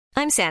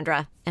I'm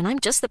Sandra, and I'm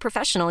just the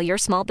professional your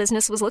small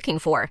business was looking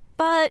for.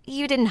 But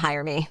you didn't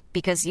hire me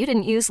because you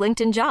didn't use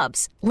LinkedIn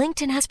Jobs.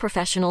 LinkedIn has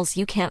professionals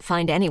you can't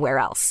find anywhere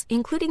else,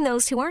 including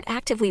those who aren't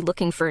actively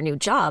looking for a new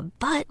job,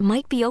 but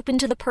might be open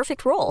to the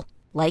perfect role,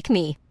 like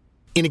me.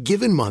 In a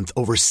given month,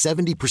 over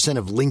 70%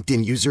 of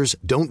LinkedIn users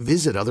don't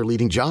visit other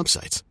leading job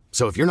sites.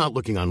 So if you're not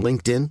looking on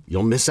LinkedIn,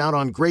 you'll miss out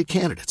on great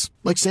candidates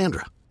like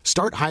Sandra.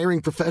 Start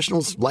hiring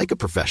professionals like a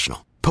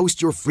professional.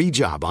 Post your free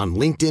job on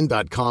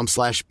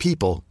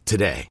linkedin.com/people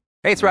today.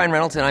 Hey, it's Ryan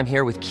Reynolds, and I'm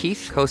here with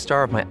Keith,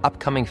 co-star of my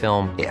upcoming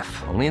film, If,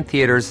 only in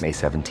theaters May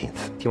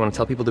 17th. Do you want to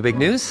tell people the big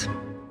news?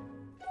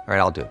 All right,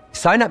 I'll do it.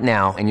 Sign up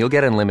now and you'll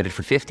get unlimited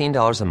for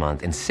 $15 a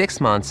month and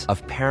 6 months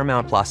of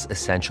Paramount Plus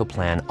Essential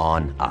Plan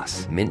on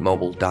us.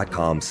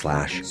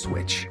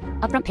 MintMobile.com/switch.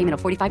 Upfront payment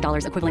of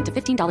 $45 equivalent to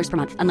 $15 per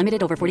month.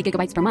 Unlimited over 40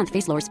 gigabytes per month.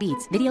 Face lower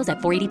speeds. Videos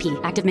at 480p.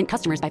 Active Mint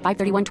customers by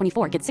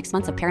 531.24 get 6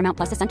 months of Paramount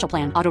Plus Essential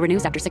Plan. Auto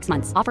renews after 6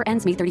 months. Offer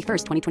ends May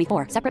 31st,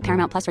 2024. Separate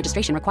Paramount Plus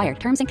registration required.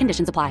 Terms and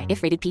conditions apply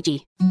if rated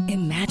PG.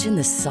 Imagine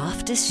the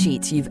softest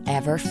sheets you've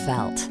ever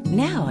felt.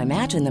 Now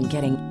imagine them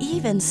getting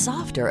even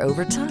softer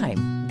over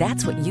time.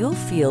 That's what you'll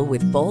feel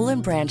with Boll &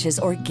 Branch's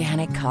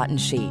organic cotton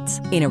sheets.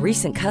 In a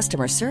recent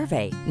customer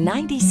survey,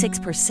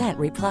 96%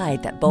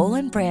 replied that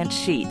Boll & Branch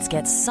sheets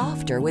get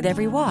softer with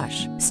every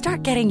wash.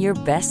 Start getting your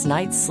best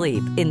night's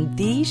sleep in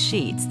these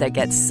sheets that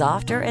get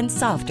softer and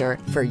softer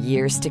for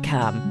years to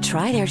come.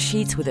 Try their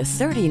sheets with a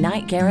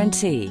 30-night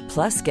guarantee.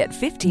 Plus, get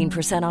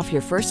 15% off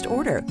your first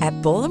order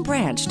at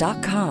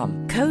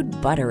bollandbranch.com. Code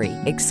BUTTERY.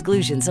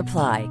 Exclusions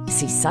apply.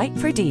 See site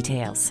for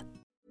details.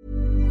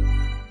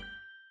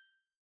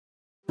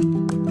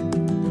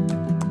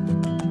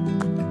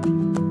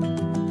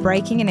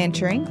 Breaking and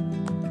entering,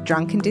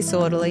 drunk and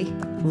disorderly,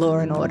 law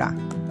and order.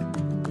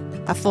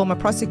 A former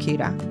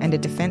prosecutor and a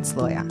defence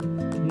lawyer,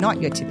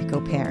 not your typical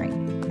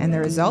pairing. And the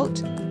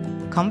result?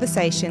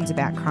 Conversations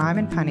about crime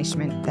and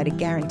punishment that are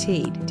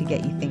guaranteed to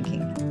get you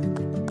thinking.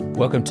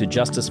 Welcome to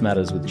Justice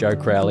Matters with Joe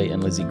Crowley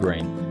and Lizzie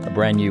Green, a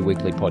brand new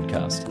weekly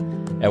podcast.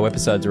 Our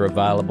episodes are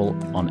available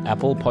on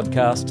Apple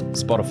Podcast,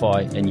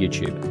 Spotify and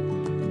YouTube.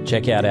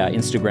 Check out our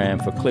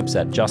Instagram for clips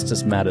at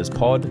Justice Matters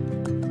Pod.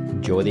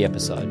 Enjoy the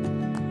episode.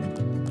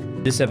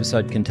 This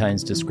episode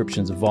contains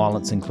descriptions of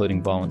violence,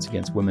 including violence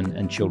against women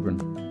and children.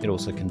 It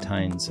also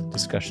contains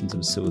discussions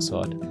of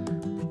suicide.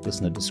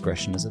 Listener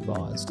discretion is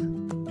advised.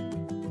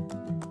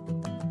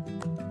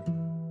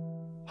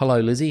 Hello,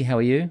 Lizzie. How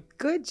are you?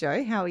 Good,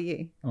 Joe. How are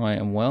you? I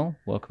am well.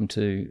 Welcome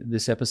to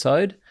this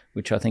episode,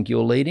 which I think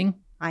you're leading.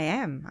 I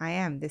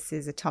am. This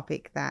is a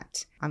topic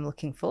that I'm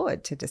looking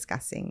forward to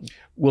discussing.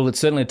 Well, it's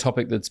certainly a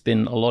topic that's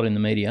been a lot in the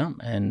media,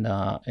 and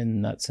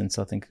in that sense,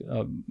 I think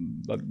a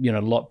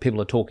lot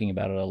people are talking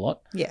about it a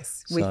lot.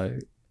 Yes,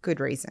 with good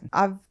reason.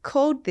 I've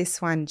called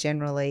this one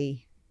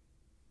generally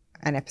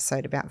an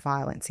episode about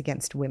violence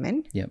against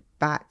women. Yep.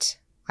 But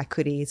I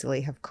could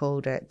easily have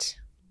called it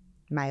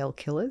male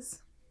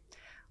killers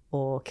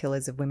or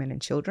killers of women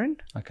and children,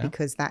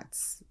 because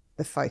that's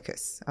the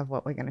focus of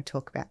what we're going to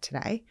talk about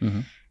today. Mm-hmm.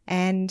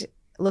 And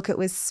look, it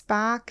was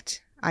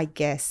sparked, I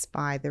guess,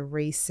 by the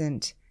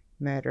recent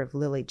murder of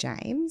Lily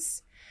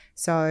James.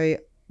 So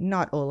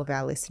not all of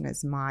our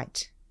listeners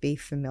might be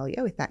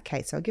familiar with that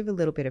case. So I'll give a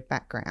little bit of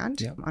background.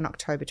 Yep. On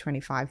October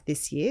 25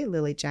 this year,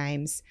 Lily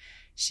James,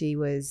 she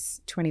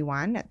was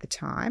 21 at the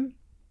time.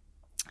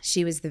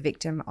 She was the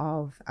victim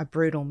of a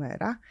brutal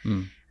murder.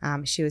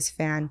 She was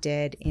found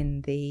dead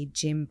in the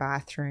gym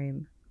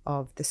bathroom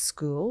of the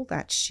school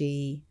that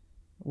she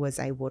was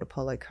a water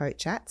polo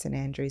coach at, St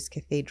Andrew's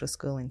Cathedral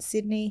School in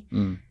Sydney,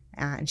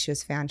 and she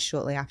was found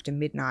shortly after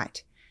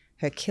midnight.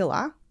 Her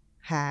killer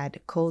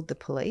had called the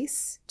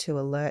police to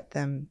alert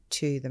them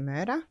to the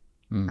murder,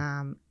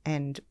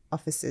 and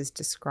officers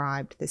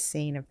described the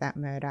scene of that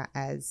murder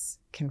as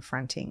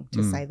confronting,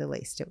 to say the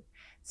least.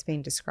 It's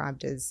been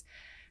described as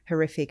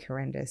horrific,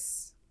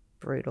 horrendous,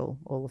 brutal,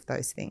 all of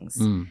those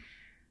things.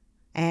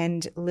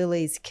 And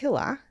Lily's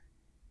killer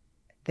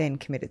then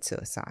committed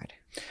suicide.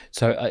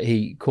 So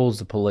he calls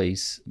the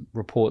police,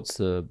 reports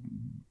the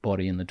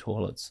body in the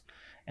toilets,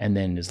 and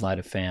then is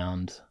later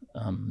found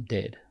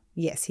dead.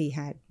 Yes, he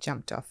had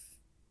jumped off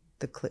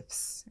the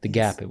cliffs. The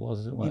Gap, it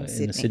was,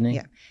 in Sydney?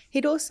 Yeah.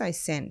 He'd also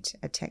sent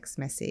a text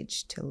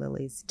message to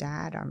Lily's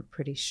dad, I'm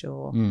pretty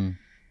sure,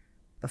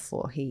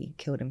 before he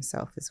killed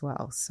himself as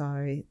well.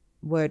 So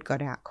word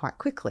got out quite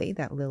quickly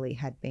that Lily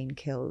had been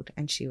killed,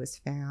 and she was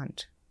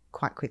found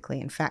quite quickly.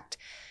 In fact,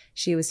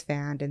 she was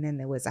found, and then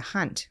there was a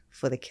hunt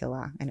for the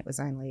killer, and it was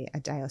only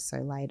a day or so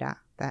later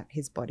that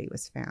his body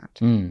was found.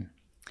 Do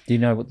you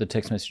know what the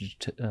text message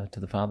to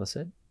the father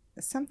said?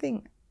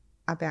 Something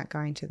about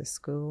going to the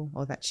school,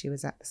 or that she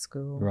was at the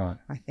school, right?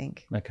 I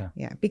think. Okay.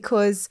 Yeah,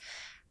 because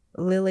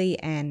Lily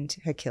and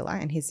her killer,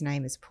 and his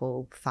name is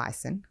Paul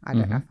Thyssen, I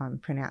don't know if I'm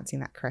pronouncing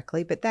that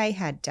correctly, but they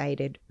had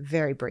dated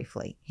very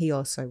briefly. He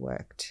also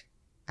worked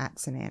at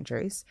St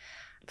Andrews.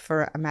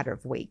 For a matter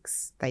of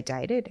weeks, they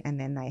dated, and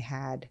then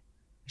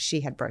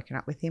she had broken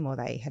up with him, or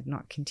they had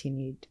not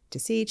continued to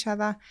see each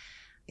other.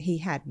 He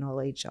had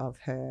knowledge of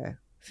her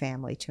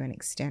family to an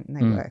extent, and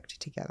they worked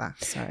together.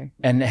 So,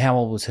 And how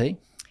old was he?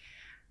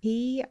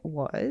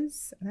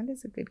 That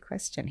is a good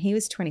question. He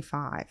was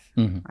 25,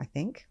 I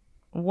think.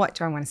 What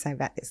do I want to say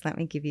about this? Let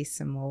me give you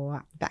some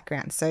more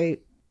background. So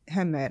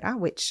her murder,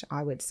 which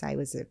I would say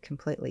was a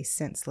completely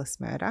senseless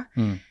murder,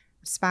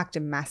 sparked a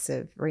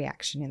massive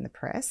reaction in the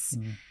press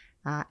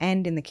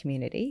and in the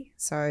community.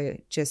 So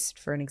just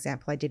for an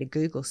example, I did a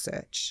Google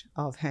search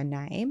of her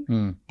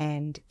name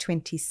and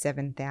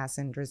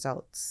 27,000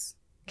 results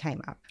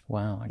came up.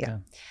 Wow, okay. Yeah.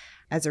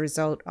 As a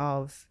result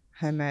of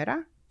her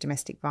murder,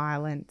 domestic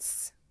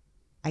violence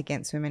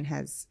against women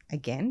has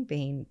again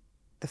been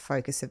the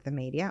focus of the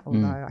media,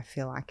 although I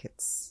feel like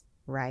it's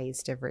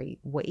raised every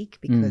week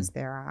because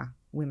there are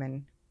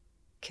women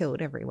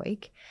killed every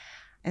week.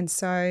 And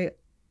so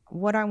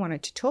what I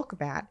wanted to talk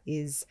about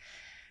is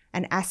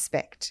an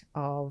aspect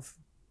of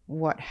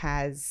what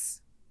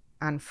has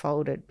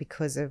unfolded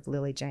because of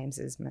Lily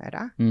James's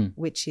murder,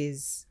 which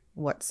is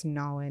what's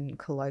known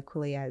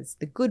colloquially as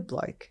the good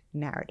bloke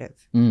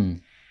narrative.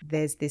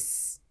 There's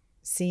this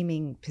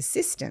seeming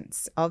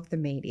persistence of the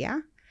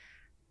media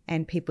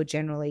and people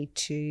generally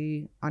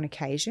to, on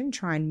occasion,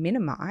 try and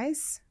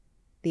minimise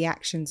the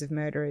actions of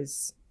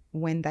murderers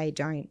when they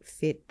don't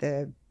fit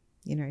the,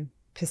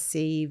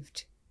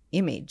 perceived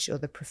image or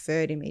the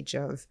preferred image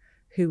of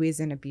who is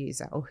an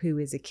abuser or who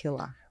is a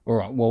killer. All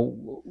right.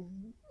 Well,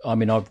 I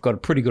mean, I've got a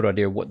pretty good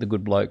idea of what the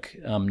good bloke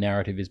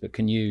narrative is, but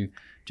can you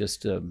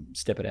just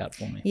step it out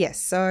for me?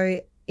 Yes.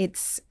 So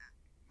it's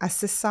a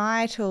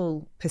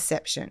societal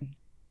perception,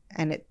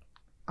 and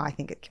I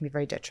think it can be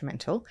very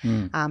detrimental.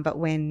 But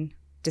when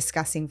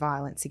discussing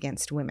violence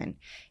against women,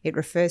 it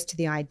refers to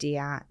the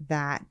idea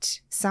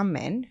that some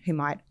men who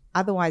might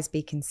otherwise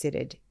be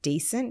considered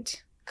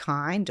decent,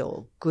 kind,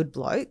 or good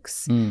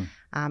blokes in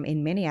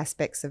many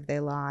aspects of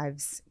their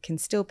lives can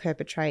still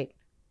perpetrate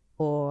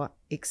or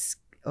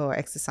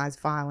exercise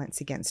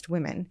violence against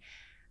women,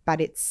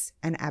 but it's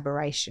an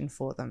aberration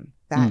for them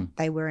that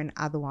they were an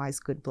otherwise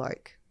good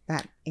bloke,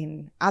 that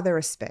in other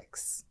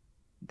respects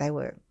they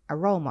were a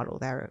role model,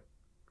 they were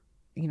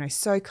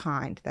so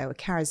kind, they were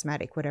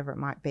charismatic, whatever it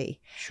might be.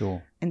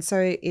 Sure. And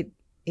so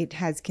it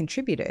has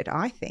contributed,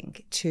 I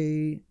think,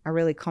 to a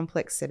really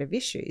complex set of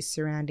issues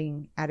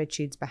surrounding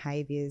attitudes,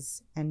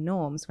 behaviours and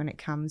norms when it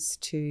comes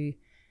to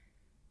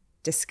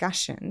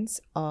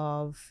discussions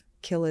of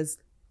killers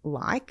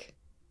like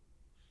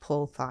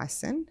Paul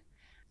Thyssen,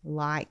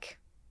 like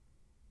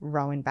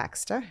Rowan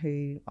Baxter,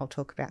 who I'll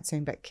talk about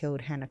soon, but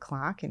killed Hannah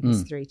Clark and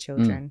his 3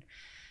 children.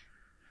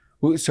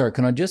 Well, sorry,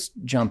 can I just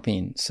jump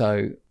in?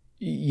 So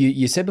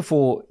you said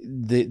before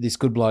this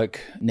good bloke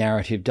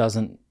narrative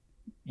doesn't,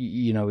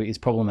 is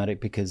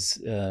problematic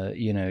because,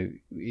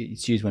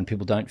 it's used when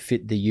people don't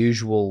fit the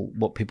usual,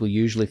 what people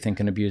usually think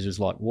an abuser is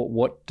like.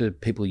 What do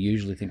people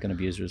usually think an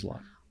abuser is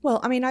like? Well,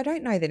 I mean, I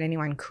don't know that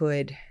anyone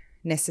could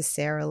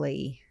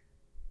necessarily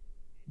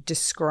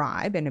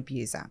describe an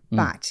abuser,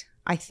 but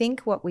I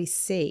think what we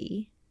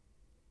see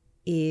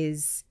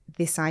is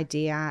this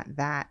idea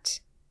that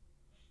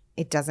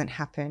it doesn't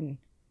happen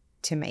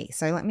to me.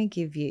 So let me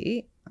give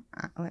you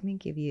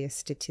a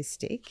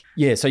statistic.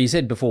 Yeah, so you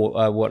said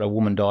before what a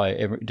woman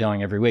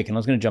dying every week, and I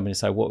was going to jump in and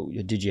say,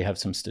 did you have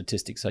some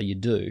statistics? So you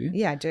do?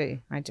 Yeah, I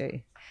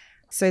do.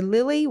 So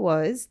Lily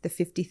was the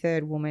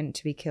 53rd woman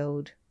to be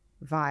killed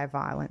via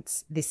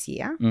violence this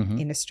year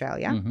in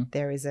Australia.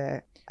 There is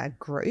a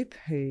group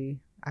who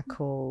are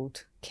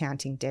called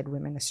Counting Dead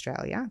Women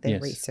Australia. They're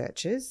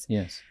researchers.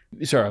 Yes.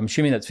 Sorry, I'm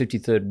assuming that's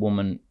 53rd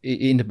woman,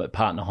 intimate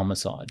partner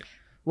homicide,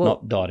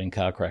 not died in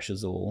car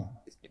crashes or...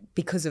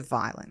 Because of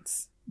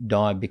violence.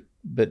 But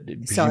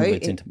presumably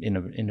it's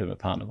intimate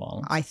partner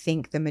violence. I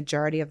think the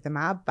majority of them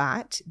are,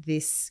 but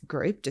this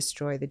group,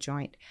 Destroy the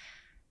Joint,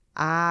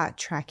 are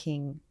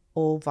tracking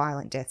all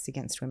violent deaths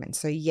against women.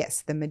 So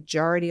yes, the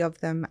majority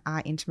of them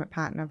are intimate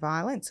partner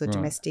violence or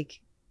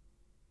domestic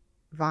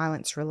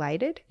violence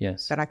related.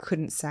 Yes. But I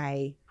couldn't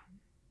say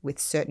with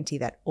certainty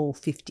that all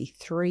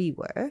 53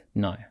 were.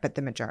 No. But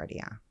the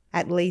majority are.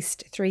 At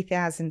least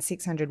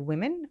 3,600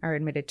 women are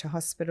admitted to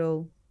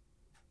hospital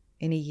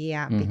in a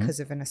year because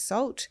of an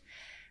assault.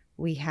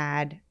 We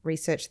had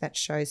research that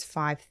shows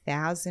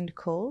 5,000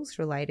 calls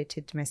related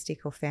to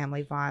domestic or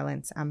family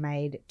violence are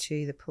made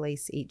to the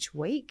police each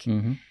week.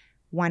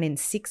 1 in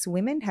 6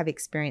 women have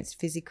experienced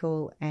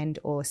physical and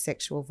or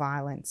sexual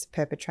violence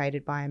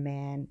perpetrated by a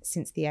man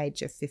since the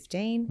age of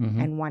 15,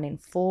 and 1 in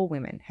 4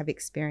 women have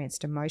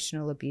experienced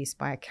emotional abuse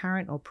by a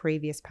current or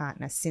previous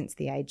partner since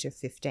the age of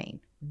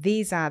 15.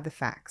 These are the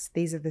facts.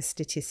 These are the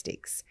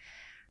statistics.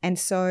 And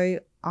so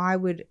I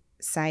would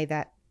say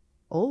that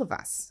all of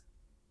us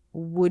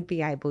would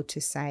be able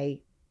to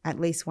say at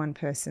least one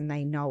person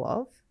they know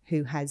of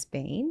who has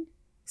been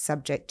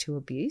subject to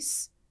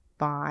abuse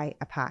by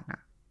a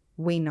partner.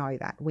 We know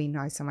that. We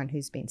know someone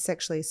who's been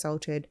sexually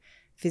assaulted,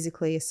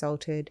 physically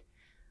assaulted,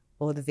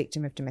 or the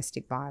victim of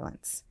domestic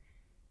violence.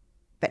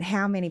 But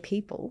how many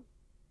people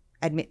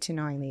admit to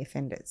knowing the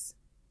offenders?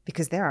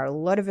 Because there are a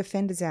lot of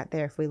offenders out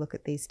there if we look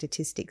at these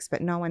statistics,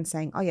 but no one's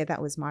saying, oh yeah,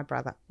 that was my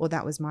brother or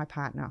that was my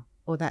partner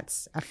or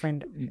that's a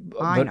friend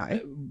I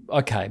know.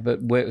 Okay,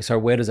 but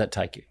where does that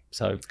take you?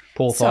 So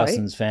Paul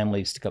Thyson's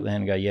family stick up their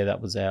hand and go, yeah,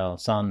 that was our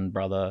son,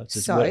 brother.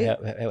 So how does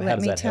that help?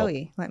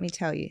 Let me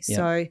tell you. Yeah.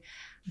 So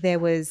there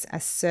was a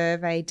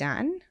survey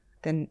done,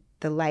 the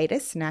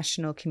latest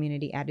National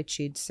Community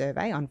Attitude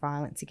Survey on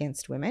Violence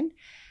Against Women,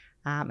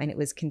 and it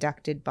was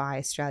conducted by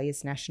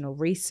Australia's National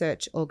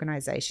Research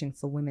Organisation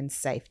for Women's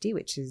Safety,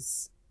 which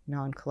is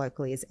known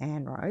colloquially as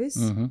ANROS.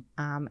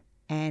 Mm-hmm.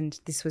 And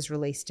this was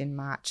released in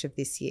March of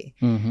this year.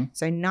 Mm-hmm.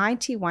 So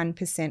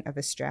 91% of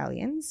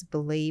Australians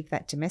believe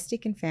that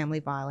domestic and family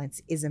violence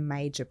is a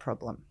major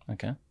problem.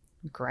 Okay.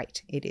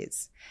 Great, it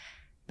is.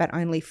 But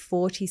only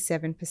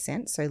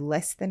 47%, so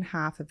less than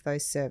half of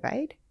those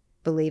surveyed,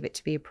 believe it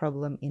to be a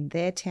problem in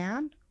their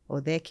town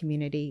or their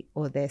community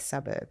or their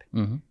suburb.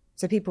 Mm-hmm.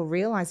 So people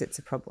realise it's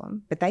a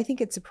problem, but they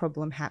think it's a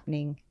problem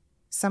happening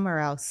somewhere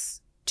else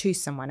to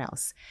someone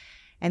else.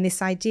 And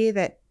this idea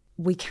that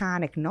we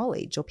can't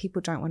acknowledge, or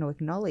people don't want to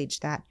acknowledge,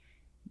 that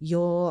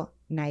your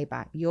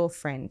neighbour, your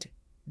friend,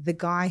 the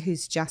guy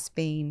who's just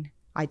been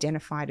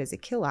identified as a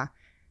killer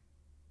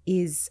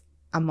is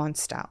a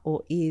monster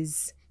or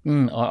is...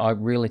 I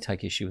really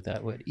take issue with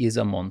that word, is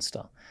a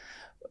monster.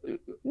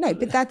 No,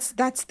 but that's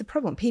the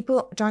problem.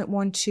 People don't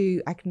want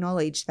to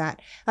acknowledge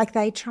that. Like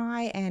they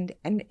try and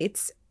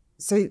it's...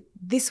 So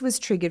this was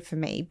triggered for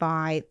me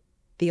by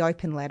the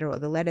open letter, or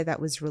the letter that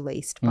was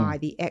released by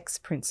the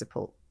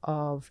ex-principal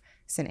of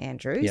St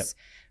Andrews,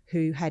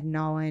 who had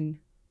known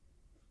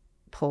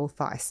Paul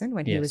Thyson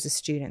when he was a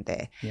student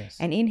there. Yes.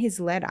 And in his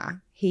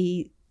letter,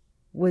 he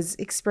was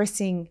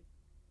expressing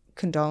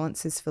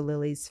condolences for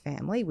Lily's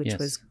family, which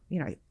was,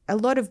 a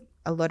lot of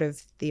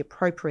the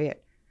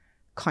appropriate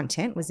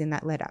content was in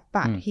that letter.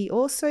 But he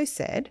also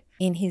said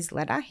in his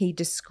letter, he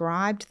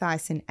described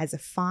Thyson as a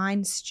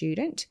fine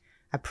student,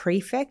 a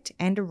prefect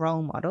and a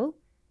role model.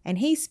 And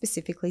he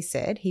specifically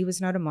said he was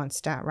not a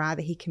monster,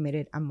 rather he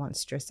committed a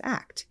monstrous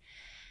act.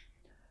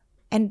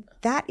 And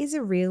that is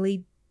a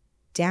really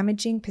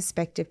damaging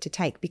perspective to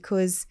take,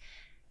 because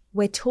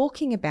we're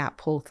talking about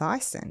Paul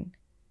Thyson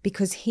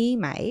because he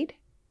made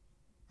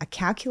a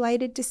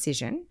calculated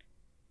decision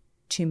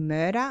to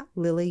murder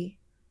Lily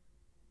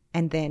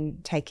and then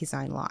take his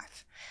own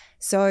life.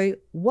 So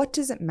what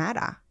does it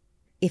matter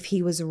if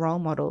he was a role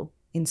model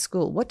in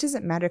school? What does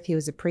it matter if he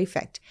was a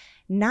prefect?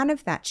 None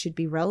of that should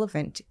be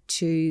relevant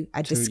to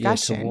a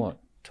discussion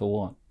to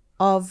what?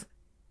 Of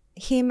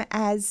him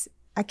as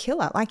a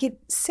killer. Like, it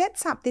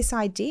sets up this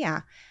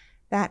idea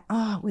that,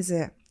 it was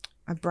a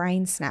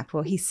brain snap,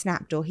 or he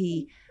snapped, or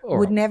he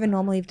would never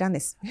normally have done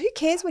this. Who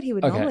cares what he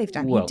would normally have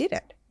done? He did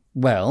it.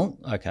 Well,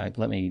 okay,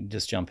 let me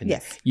just jump in.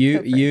 Yes.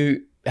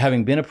 You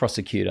having been a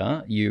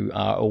prosecutor, you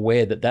are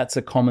aware that that's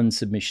a common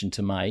submission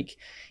to make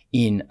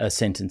in a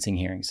sentencing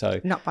hearing.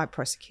 So not by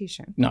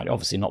prosecution. No,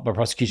 obviously not by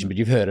prosecution, but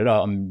you've heard it.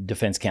 I'm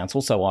defence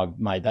counsel, so I've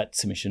made that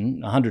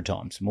submission 100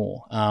 times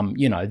more.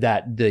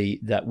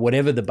 That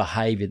whatever the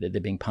behaviour that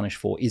they're being punished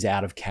for is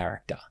out of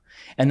character.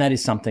 And that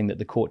is something that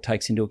the court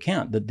takes into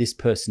account, that this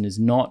person is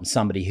not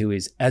somebody who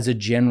is, as a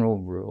general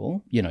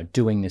rule,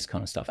 doing this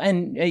kind of stuff.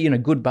 And,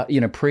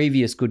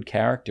 previous good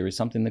character is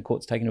something the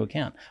court's taken into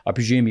account. I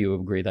presume you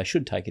agree they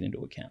should take it into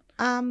account.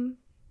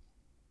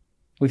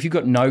 Well, if you've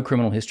got no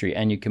criminal history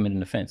and you commit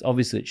an offence,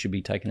 obviously it should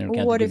be taken into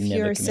account. What if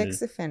you're a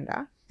sex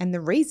offender and the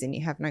reason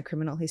you have no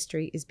criminal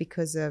history is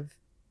because of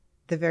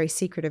the very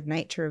secretive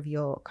nature of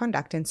your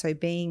conduct? And so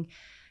being,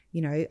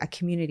 a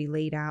community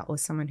leader or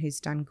someone who's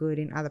done good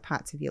in other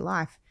parts of your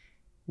life,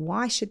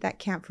 why should that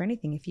count for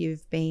anything if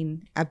you've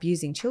been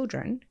abusing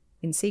children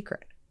in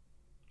secret?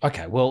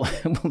 Okay, well,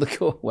 the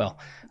court. Well,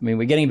 I mean,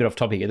 we're getting a bit off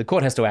topic here. The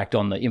court has to act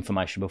on the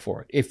information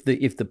before it.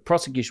 If the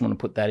prosecution want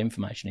to put that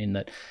information in,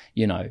 that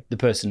the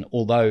person,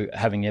 although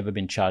having never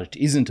been charged,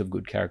 isn't of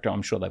good character,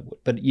 I'm sure they would.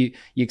 But you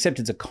accept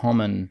it's a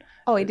common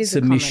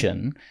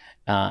submission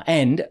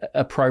and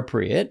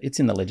appropriate. It's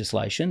in the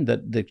legislation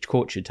that the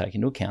court should take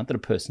into account that a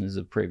person is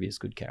of previous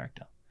good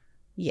character.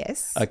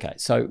 Yes. Okay,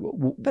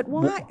 so but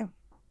why?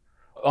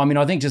 I mean,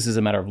 I think just as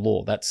a matter of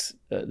law, that's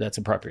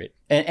appropriate.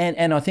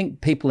 And I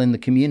think people in the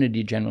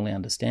community generally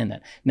understand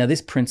that. Now,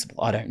 this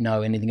principle, I don't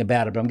know anything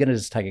about it, but I'm going to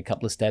just take a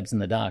couple of stabs in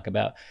the dark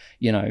about,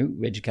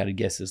 educated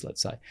guesses,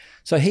 let's say.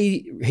 So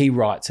he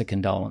writes a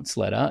condolence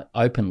letter,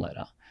 open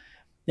letter.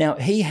 Now,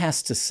 he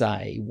has to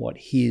say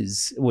he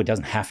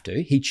doesn't have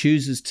to. He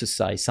chooses to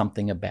say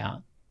something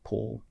about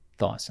Paul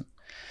Thyson.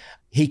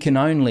 He can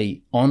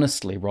only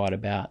honestly write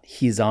about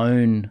his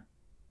own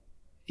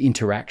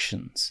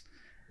interactions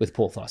with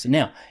Paul Thyson.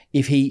 Now,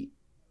 if he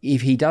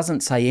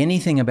doesn't say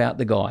anything about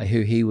the guy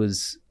who he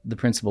was the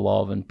principal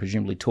of and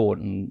presumably taught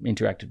and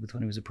interacted with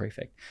when he was a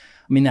prefect,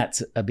 I mean,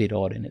 that's a bit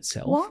odd in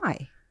itself.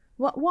 Why?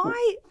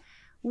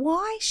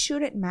 Why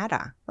should it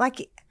matter?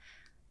 Like,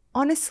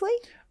 honestly,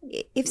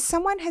 if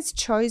someone has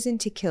chosen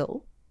to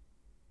kill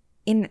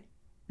in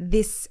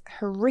this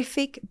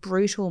horrific,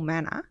 brutal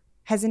manner,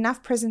 has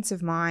enough presence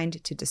of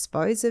mind to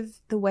dispose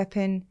of the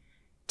weapon,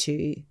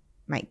 to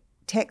make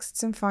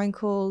texts and phone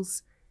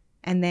calls,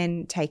 and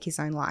then take his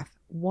own life,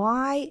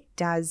 why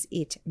does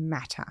it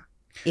matter?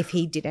 if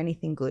he did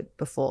anything good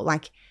before.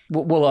 Like,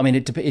 well, I mean,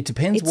 it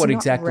depends it's what not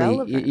exactly.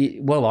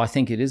 relevant. Well, I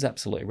think it is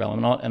absolutely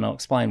relevant, and I'll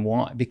explain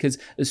why. Because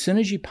as soon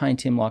as you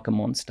paint him like a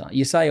monster,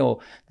 you say,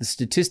 "Oh, the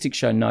statistics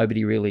show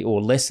nobody really,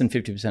 or less than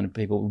 50% of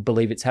people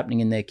believe it's happening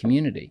in their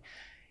community."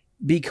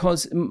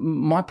 Because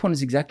my point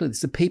is exactly this: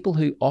 the people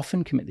who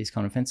often commit these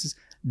kind of offences,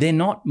 they're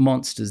not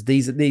monsters.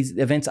 These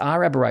events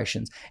are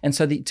aberrations, and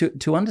so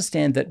to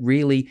understand that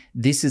really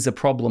this is a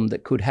problem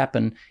that could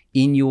happen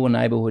in your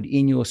neighbourhood,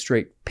 in your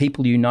street,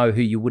 people you know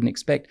who you wouldn't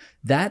expect.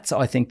 That's,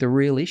 I think, the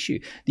real issue.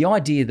 The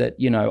idea that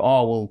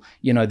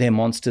they're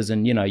monsters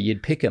and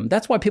you'd pick them.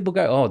 That's why people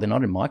go, oh, they're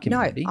not in my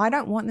community. No, I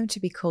don't want them to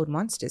be called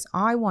monsters.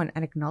 I want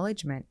an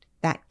acknowledgement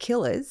that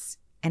killers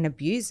and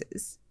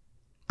abusers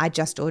are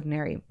just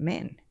ordinary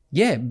men.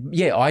 Yeah,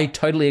 I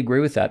totally agree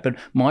with that. But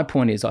my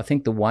point is, I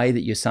think the way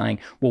that you're saying,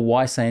 well,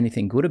 why say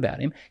anything good about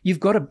him? You've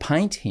got to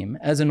paint him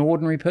as an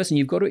ordinary person.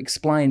 You've got to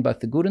explain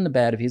both the good and the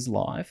bad of his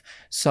life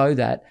so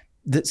that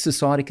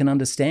society can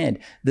understand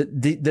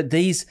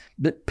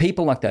that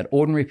people like that,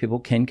 ordinary people,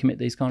 can commit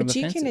these kind of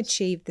offences. But you can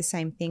achieve the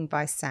same thing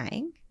by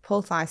saying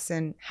Paul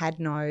Thyssen had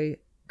no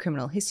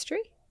criminal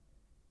history.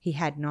 He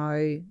had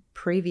no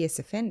previous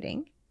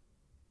offending,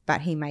 but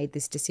he made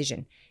this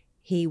decision.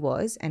 He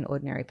was an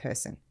ordinary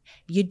person.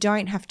 You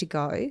don't have to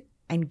go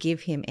and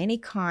give him any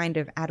kind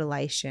of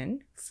adulation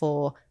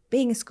for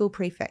being a school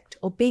prefect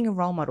or being a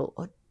role model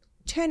or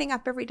turning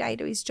up every day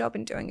to his job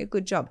and doing a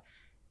good job.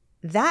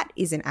 That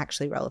isn't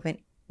actually relevant.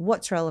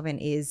 What's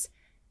relevant is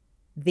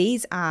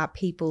these are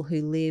people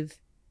who live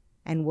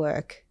and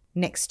work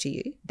next to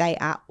you. They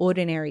are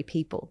ordinary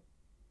people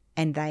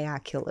and they are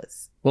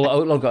killers.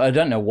 Well, look, I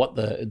don't know what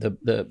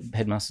the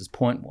headmaster's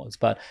point was,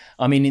 but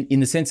I mean, in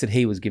the sense that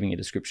he was giving a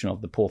description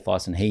of the Paul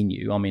Thyssen he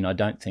knew, I mean, I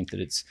don't think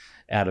that it's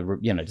out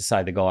of, to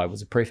say the guy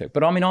was a prefect.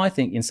 But I mean, I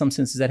think in some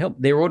senses that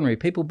helped. They're ordinary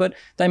people, but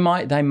they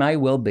may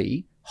well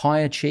be high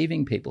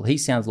achieving people. He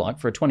sounds like,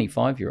 for a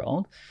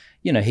 25-year-old,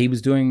 he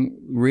was doing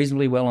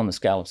reasonably well on the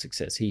scale of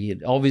success. He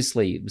had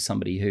obviously was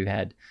somebody who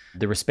had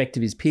the respect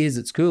of his peers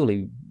at school,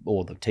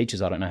 or the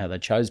teachers. I don't know how they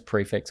chose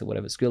prefects or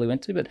whatever school he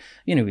went to, but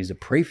he was a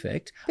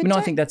prefect. But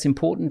I think that's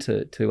important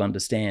to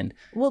understand.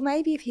 Well,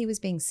 maybe if he was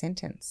being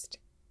sentenced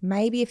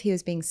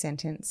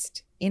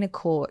in a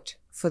court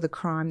for the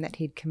crime that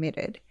he'd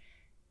committed,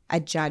 a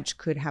judge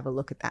could have a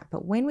look at that.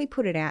 But when we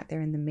put it out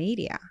there in the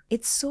media,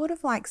 it's sort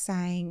of like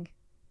saying,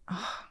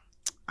 oh,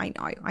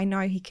 I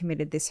know he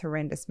committed this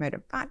horrendous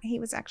murder, but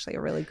he was actually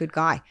a really good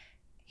guy.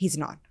 He's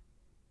not.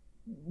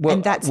 Well,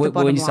 and that's the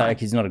bottom when you line. say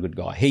he's not a good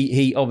guy,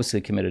 he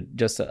obviously committed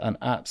just an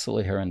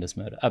absolutely horrendous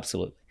murder,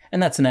 absolutely.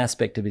 And that's an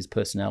aspect of his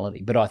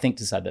personality. But I think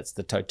to say that's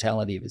the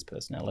totality of his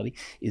personality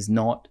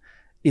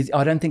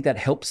I don't think that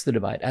helps the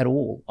debate at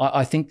all.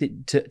 I think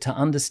that to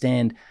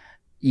understand,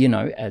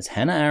 as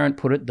Hannah Arendt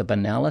put it, the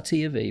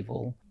banality of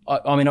evil.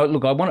 I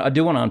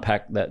do want to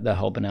unpack the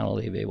whole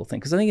banality of evil thing,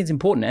 because I think it's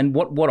important. And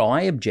what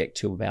I object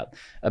to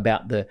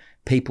about the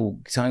people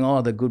saying,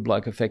 oh, the good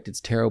bloke effect,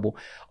 it's terrible,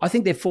 I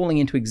think they're falling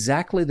into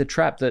exactly the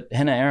trap that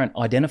Hannah Arendt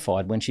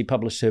identified when she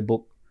published her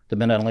book, The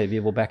Banality of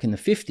Evil, back in the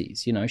 50s.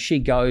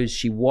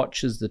 She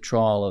watches the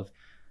trial of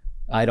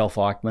Adolf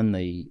Eichmann,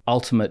 the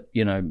ultimate,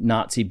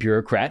 Nazi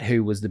bureaucrat,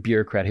 who was the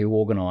bureaucrat who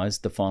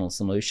organised the final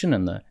solution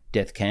and the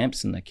death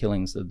camps and the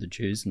killings of the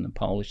Jews and the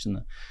Polish and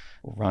the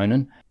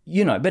Ronin.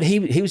 But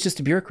he was just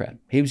a bureaucrat.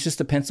 He was just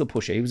a pencil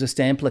pusher. He was a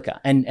stamp licker.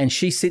 And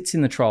she sits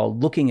in the trial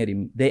looking at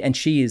him there, and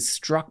she is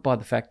struck by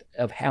the fact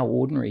of how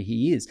ordinary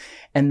he is.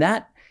 And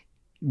that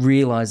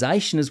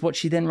realization is what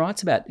she then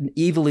writes about.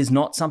 Evil is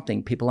not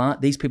something.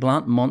 These people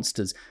aren't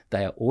monsters.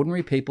 They are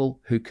ordinary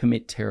people who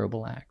commit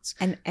terrible acts.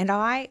 And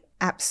I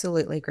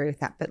absolutely agree with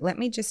that. But let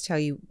me just tell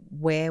you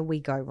where we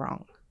go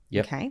wrong.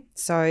 Yep. Okay.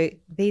 So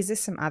these are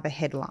some other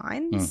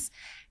headlines.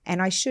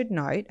 And I should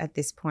note at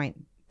this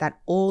point that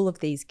all of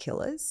these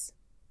killers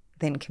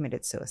then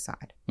committed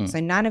suicide. So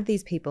none of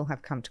these people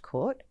have come to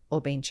court or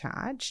been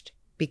charged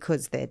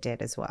because they're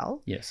dead as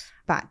well. Yes.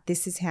 But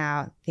this is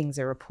how things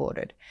are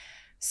reported.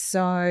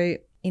 So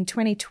in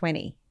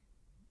 2020,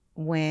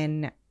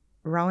 when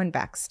Rowan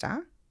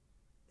Baxter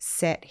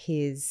set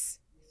his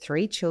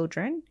 3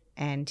 children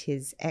and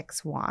his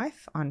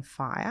ex-wife on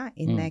fire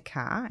in their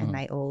car, and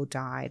they all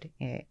died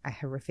a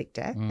horrific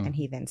death, and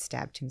he then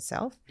stabbed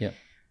himself. Yep.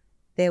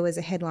 There was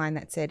a headline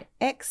that said,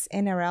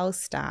 ex-NRL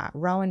star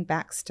Rowan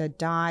Baxter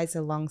dies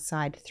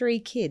alongside 3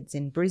 kids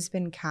in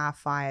Brisbane car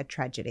fire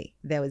tragedy.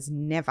 There was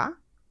never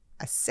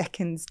a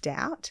second's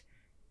doubt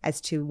as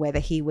to whether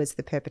he was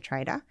the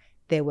perpetrator.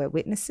 There were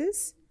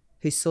witnesses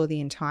who saw the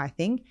entire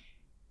thing.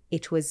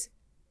 It was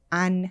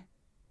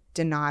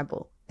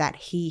undeniable that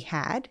he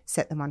had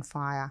set them on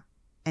fire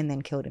and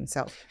then killed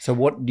himself. So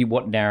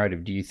what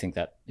narrative do you think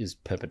that is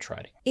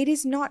perpetrating? It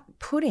is not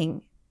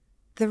putting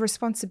the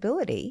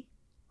responsibility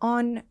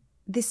on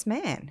this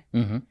man.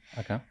 Mm-hmm.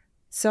 Okay.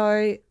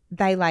 So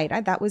they later,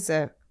 that was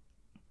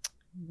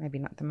maybe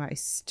not the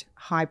most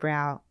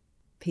highbrow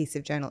piece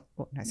of journal.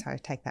 Oh, no, sorry, I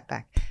take that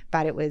back.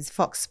 but it was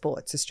Fox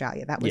Sports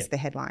Australia. That was the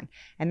headline.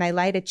 And they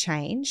later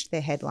changed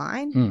their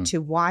headline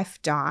to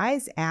 "Wife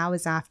Dies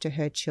Hours After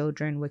Her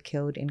Children Were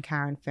Killed in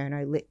Car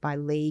Inferno Lit by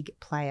League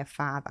Player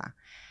Father."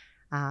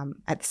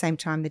 At the same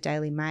time, the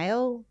Daily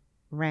Mail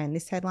ran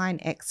this headline: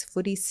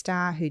 "Ex-footy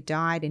star who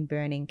died in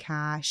burning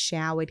car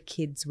showered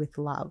kids with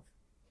love."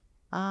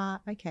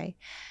 Okay.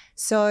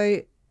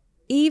 So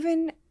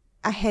even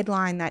a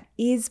headline that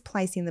is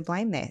placing the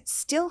blame there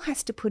still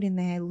has to put in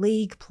there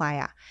league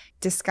player.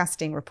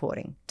 Disgusting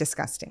reporting.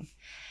 Disgusting.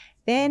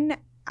 Then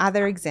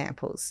other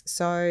examples.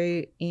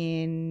 So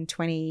in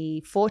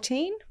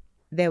 2014,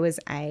 there was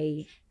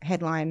a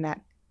headline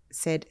that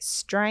said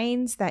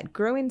strains that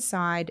grew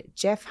inside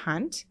Jeff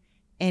Hunt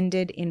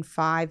ended in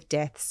 5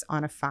 deaths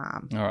on a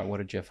farm. All right, what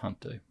did Jeff Hunt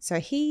do? So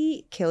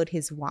he killed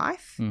his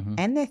wife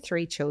and their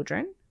 3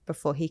 children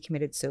before he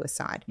committed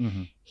suicide.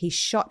 He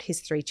shot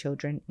his 3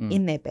 children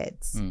in their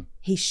beds.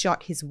 He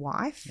shot his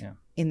wife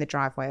in the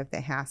driveway of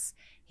their house.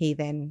 He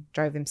then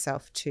drove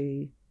himself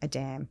to a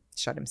dam,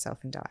 shot himself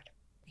and died.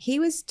 He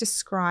was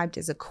described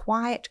as a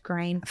quiet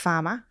grain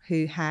farmer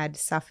who had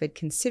suffered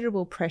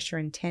considerable pressure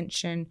and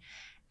tension,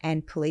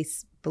 and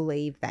police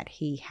believe that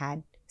he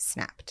had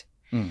snapped.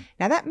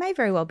 Now, that may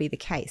very well be the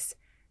case,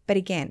 but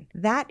again,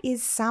 that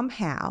is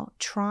somehow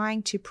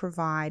trying to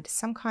provide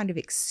some kind of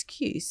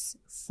excuse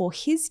for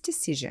his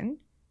decision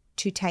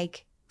to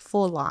take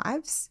 4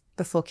 lives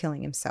before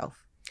killing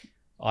himself.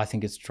 I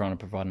think it's trying to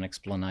provide an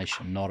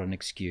explanation, not an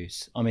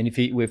excuse. I mean,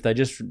 if they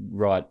just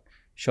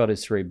shot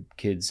his 3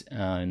 kids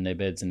in their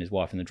beds and his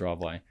wife in the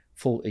driveway,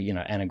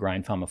 and a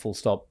grain farmer, full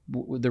stop,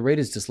 the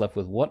reader's just left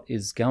with what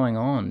is going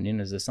on?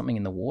 Is there something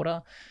in the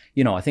water?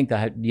 I think they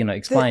had,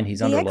 explain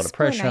he's under a lot of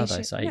pressure.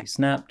 They say he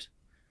snapped.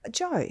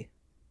 Joe,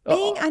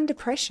 being under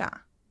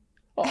pressure.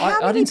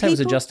 I didn't say it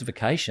was a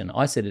justification.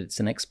 I said it's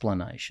an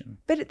explanation.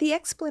 But the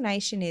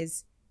explanation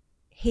is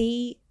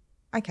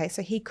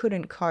so he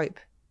couldn't cope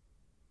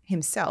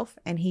himself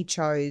and he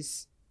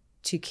chose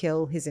to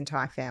kill his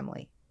entire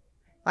family.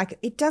 Like,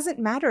 it doesn't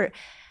matter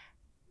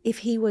if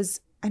he was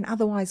an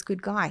otherwise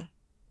good guy,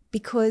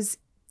 because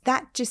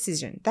that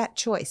decision, that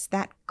choice,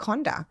 that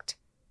conduct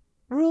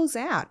rules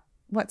out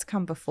what's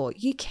come before.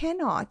 You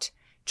cannot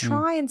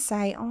try and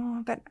say,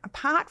 but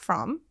apart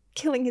from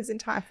killing his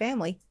entire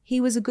family, he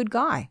was a good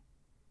guy.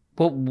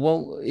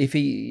 Well,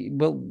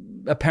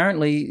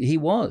 apparently he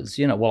was.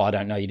 I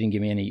don't know. You didn't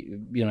give me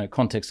any,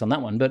 context on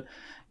that one, but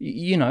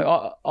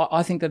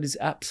I think that is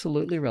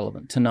absolutely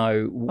relevant to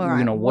know,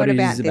 what it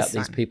is about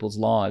these people's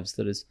lives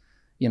that is.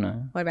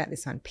 What about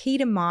this one?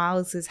 Peter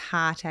Miles's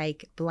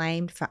heartache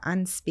blamed for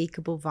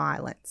unspeakable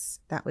violence.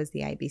 That was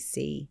the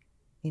ABC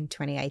in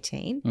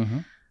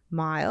 2018.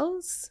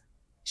 Miles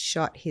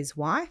shot his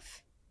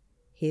wife,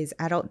 his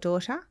adult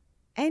daughter,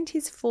 and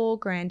his 4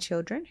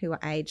 grandchildren who were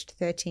aged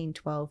 13,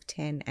 12,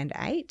 10, and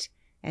 8,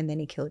 and then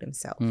he killed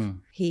himself.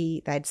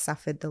 They'd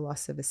suffered the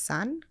loss of a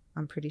son,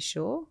 I'm pretty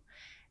sure,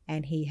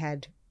 and he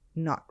had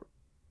not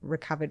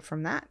recovered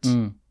from that.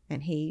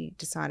 And he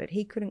decided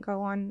he couldn't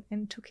go on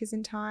and took his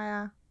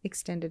entire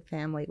extended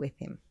family with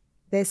him.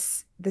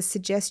 There's the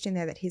suggestion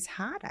there that his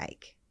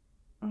heartache,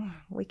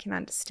 we can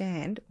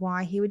understand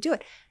why he would do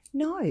it.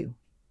 No,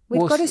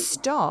 we've got to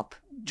stop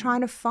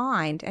trying to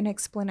find an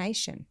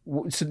explanation.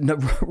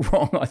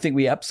 Wrong. I think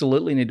we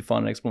absolutely need to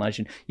find an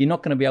explanation. You're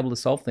not going to be able to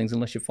solve things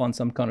unless you find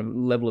some kind of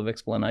level of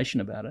explanation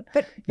about it.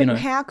 But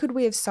how could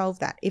we have solved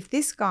that? If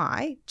this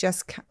guy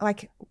just,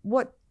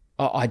 what...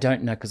 I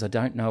don't know, because I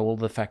don't know all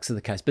the facts of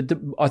the case. But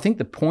I think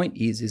the point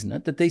is, isn't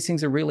it, that these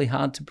things are really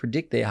hard to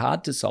predict. They're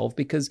hard to solve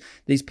because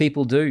these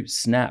people do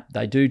snap.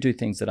 They do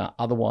things that are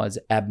otherwise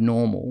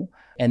abnormal,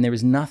 and there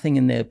is nothing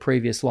in their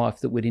previous life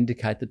that would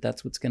indicate that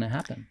that's what's going to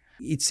happen.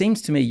 It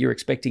seems to me you're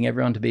expecting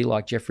everyone to be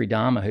like Jeffrey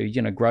Dahmer,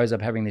 who, grows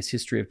up having this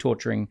history of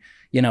torturing,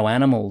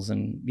 animals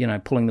and,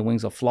 pulling the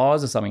wings off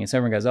flies or something. And so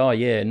everyone goes, oh,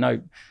 yeah,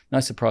 no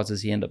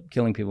surprises he ended up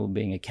killing people and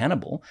being a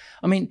cannibal.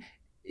 I mean,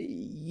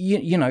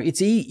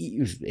 it's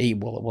easy.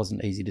 Well, it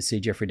wasn't easy to see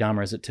Jeffrey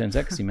Dahmer, as it turns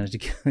out, because he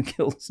managed to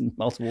kill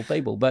multiple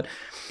people. But,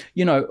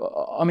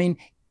 I mean,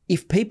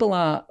 if people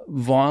are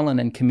violent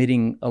and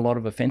committing a lot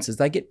of offences,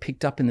 they get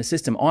picked up in the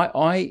system.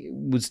 I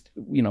was,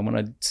 when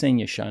I'd seen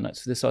your show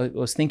notes for this, I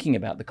was thinking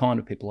about the kind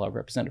of people I've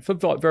represented for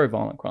very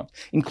violent crimes,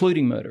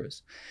 including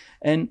murderers.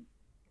 And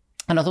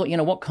I thought,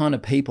 what kind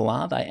of people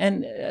are they?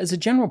 And as a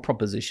general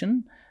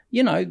proposition,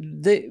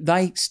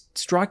 they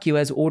strike you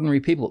as ordinary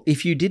people.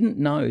 If you didn't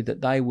know that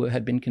they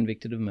had been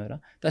convicted of murder,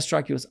 they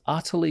strike you as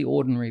utterly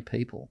ordinary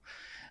people.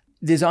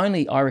 There's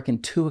only, I reckon,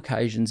 2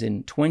 occasions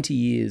in 20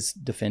 years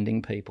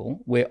defending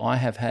people where I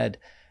have had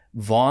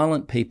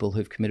violent people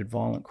who've committed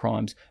violent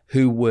crimes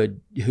who were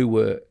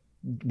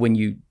when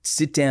you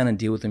sit down and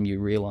deal with them, you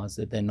realise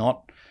that they're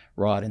not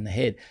right in the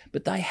head.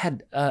 But they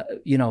had, a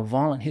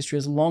violent history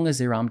as long as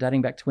their arm,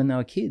 dating back to when they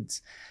were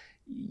kids.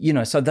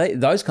 So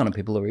those kind of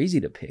people are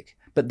easy to pick.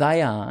 But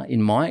they are,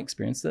 in my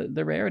experience,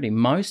 the rarity.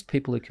 Most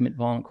people who commit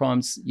violent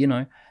crimes,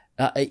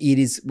 It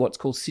is what's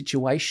called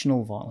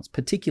situational violence,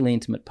 particularly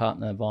intimate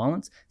partner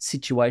violence,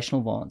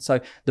 situational violence.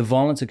 So the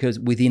violence occurs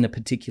within a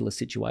particular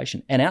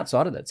situation, and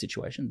outside of that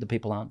situation, the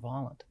people aren't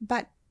violent.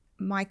 But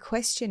my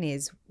question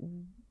is,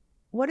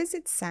 what is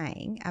it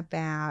saying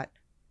about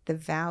the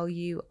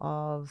value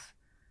of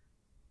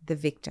the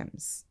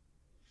victims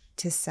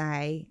to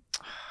say,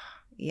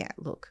 yeah,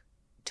 look,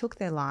 took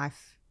their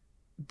life,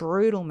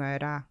 brutal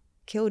murder,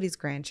 killed his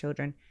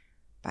grandchildren,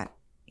 but,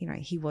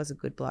 he was a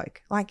good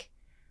bloke. Like,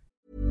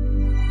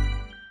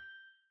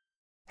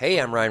 Hey,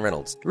 I'm Ryan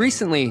Reynolds.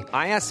 Recently,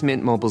 I asked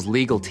Mint Mobile's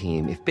legal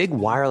team if big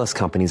wireless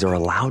companies are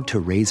allowed to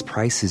raise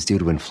prices due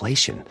to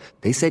inflation.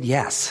 They said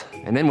yes.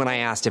 And then when I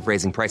asked if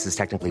raising prices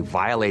technically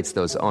violates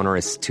those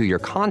onerous 2-year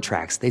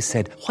contracts, they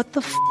said, "What the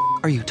f***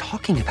 are you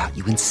talking about,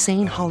 you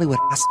insane Hollywood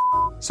ass?"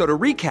 So to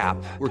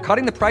recap, we're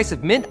cutting the price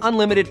of Mint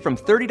Unlimited from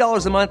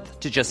 $30 a month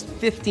to just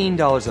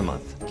 $15 a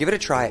month. Give it a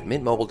try at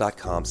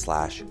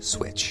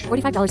mintmobile.com/switch.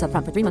 $45 up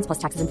front for 3 months plus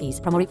taxes and fees.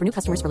 Promo rate for new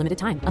customers for limited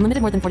time. Unlimited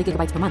more than 40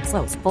 gigabytes per month.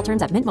 Slows full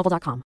terms at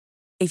mintmobile.com.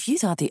 If you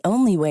thought the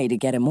only way to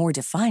get a more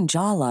defined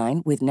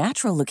jawline with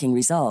natural-looking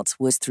results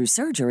was through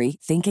surgery,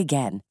 think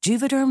again.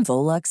 Juvederm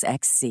Volux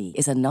XC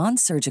is a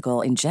non-surgical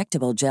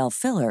injectable gel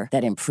filler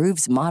that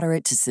improves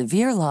moderate to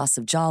severe loss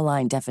of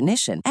jawline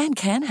definition and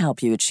can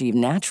help you achieve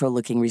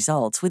natural-looking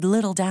results with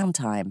little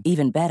downtime.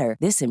 Even better,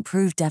 this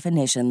improved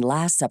definition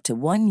lasts up to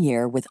 1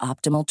 year with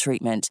optimal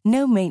treatment.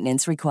 No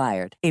maintenance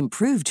required.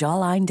 Improve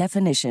jawline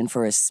definition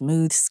for a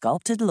smooth,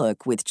 sculpted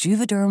look with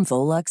Juvederm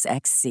Volux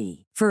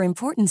XC. For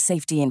important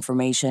safety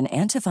information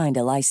and to find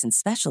a licensed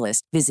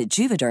specialist, visit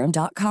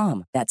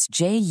Juvederm.com. That's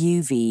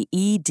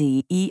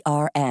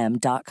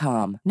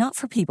JUVEDERM.com. Not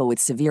for people with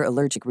severe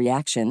allergic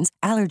reactions,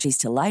 allergies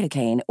to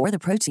lidocaine, or the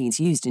proteins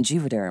used in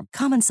Juvederm.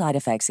 Common side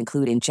effects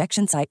include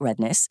injection site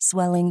redness,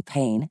 swelling,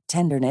 pain,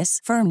 tenderness,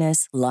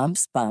 firmness,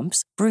 lumps,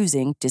 bumps,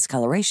 bruising,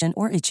 discoloration,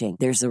 or itching.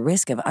 There's a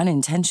risk of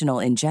unintentional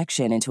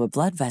injection into a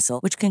blood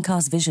vessel, which can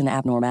cause vision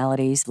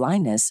abnormalities,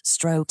 blindness,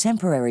 stroke,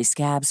 temporary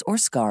scabs, or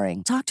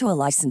scarring. Talk to a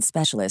licensed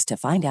specialist to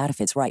find out if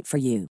it's right for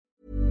you.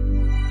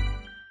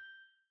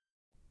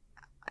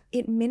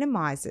 it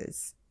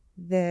minimizes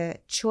the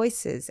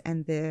choices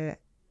and the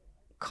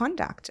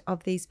conduct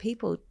of these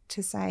people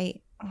to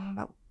say,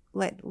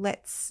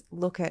 let's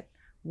look at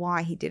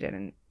why he did it.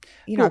 And,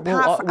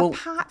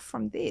 apart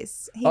from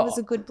this, he was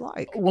a good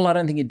bloke. Well, I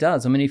don't think it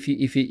does. I mean, if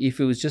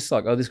it was just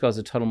like, this guy's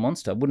a total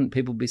monster, wouldn't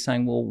people be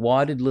saying, well,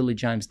 why did Lily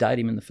James date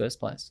him in the first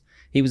place?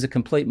 He was a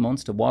complete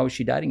monster. Why was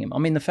she dating him? I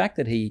mean, the fact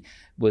that he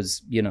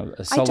was,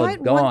 a solid guy. I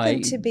don't want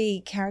them to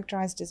be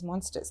characterized as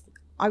monsters.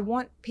 I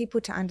want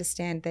people to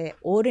understand they're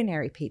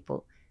ordinary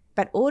people,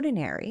 but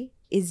ordinary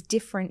is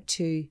different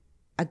to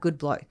a good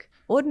bloke.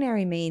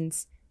 Ordinary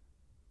means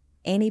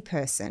any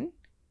person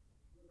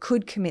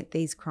could commit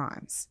these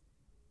crimes,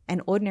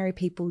 and ordinary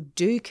people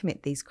do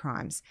commit these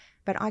crimes.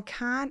 But I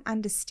can't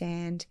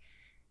understand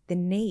the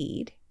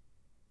need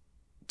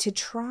to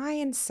try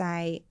and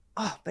say,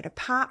 but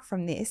apart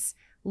from this,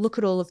 look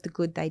at all of the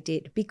good they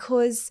did,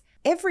 because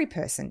every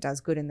person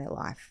does good in their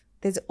life.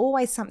 There's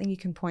always something you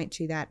can point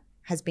to that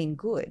has been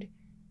good,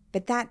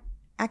 but that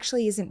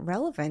actually isn't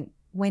relevant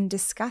when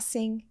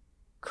discussing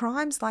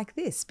crimes like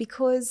this,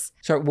 because...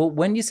 So,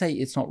 when you say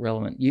it's not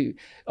relevant,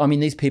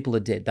 these people are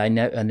dead. They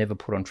are never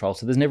put on trial.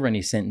 So there's never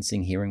any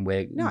sentencing hearing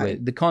where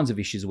the kinds of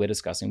issues we're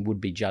discussing would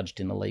be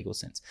judged in a legal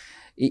sense.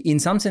 In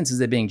some senses,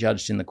 they're being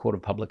judged in the court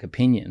of public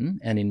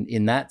opinion. And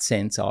in that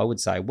sense, I would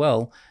say,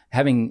 well,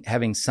 having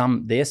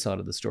their side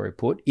of the story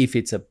put, if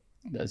it's a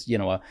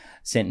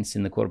sentence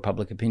in the court of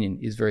public opinion,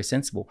 is very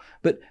sensible.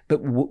 But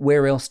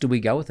where else do we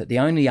go with it? The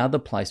only other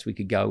place we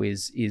could go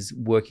is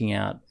working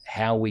out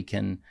how we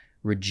can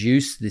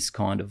reduce this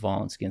kind of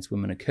violence against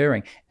women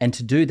occurring. And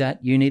to do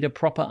that, you need a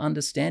proper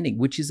understanding,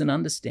 which is an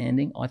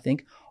understanding, I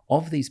think,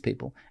 of these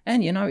people.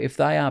 And, if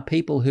they are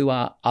people who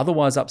are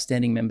otherwise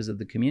upstanding members of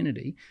the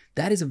community,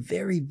 that is a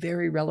very,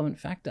 very relevant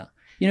factor.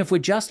 If we're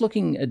just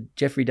looking at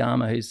Jeffrey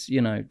Dahmer, who's,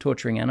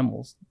 torturing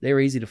animals, they're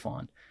easy to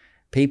find.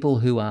 People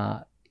who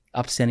are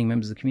upstanding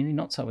members of the community,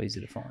 not so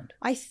easy to find.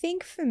 I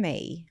think for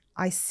me,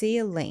 I see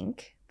a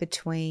link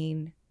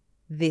between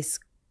this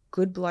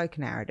good bloke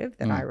narrative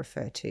that I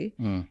refer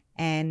to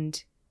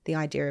and the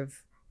idea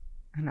of,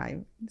 and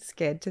I'm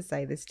scared to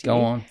say this to you.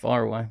 Go on,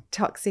 fire away.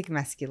 Toxic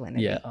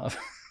masculinity. Yeah.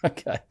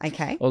 Okay.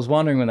 I was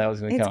wondering when that was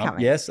going to come up.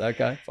 Yes,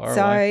 okay, fire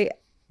away. So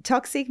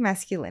toxic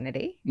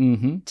masculinity,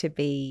 to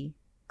be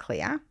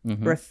clear,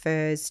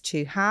 refers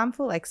to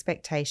harmful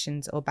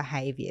expectations or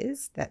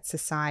behaviours that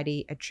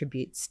society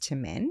attributes to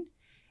men,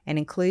 and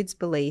includes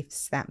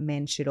beliefs that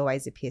men should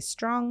always appear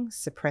strong,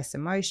 suppress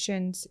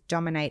emotions,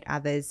 dominate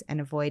others, and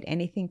avoid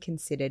anything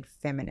considered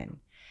feminine.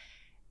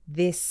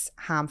 This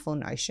harmful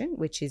notion,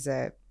 which is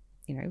a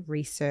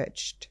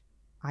researched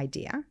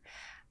idea,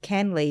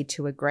 can lead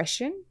to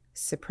aggression,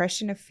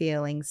 suppression of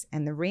feelings,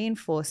 and the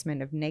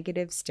reinforcement of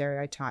negative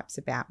stereotypes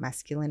about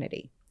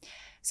masculinity.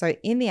 So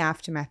in the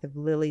aftermath of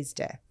Lily's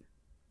death,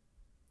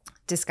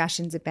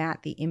 discussions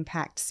about the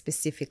impact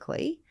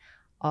specifically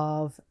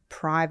of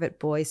private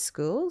boys'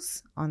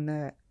 schools on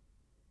the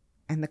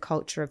and the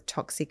culture of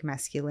toxic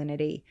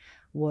masculinity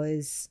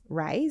was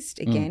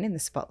raised again in the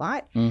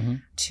spotlight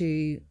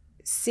to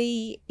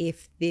see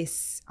if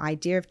this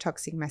idea of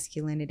toxic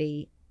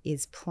masculinity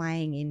is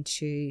playing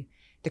into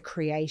the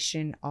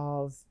creation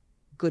of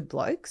good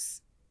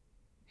blokes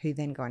who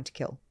then go on to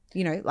kill.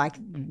 You know, like...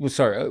 Well,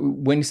 sorry,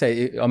 when you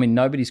say, I mean,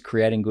 nobody's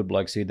creating good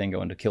blokes who then go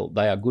on to kill.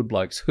 They are good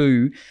blokes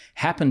who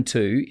happen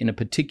to,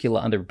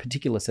 under a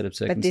particular set of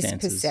circumstances.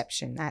 But this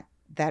perception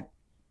that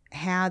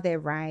how they're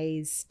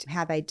raised,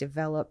 how they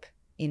develop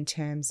in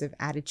terms of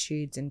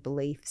attitudes and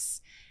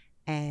beliefs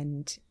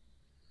and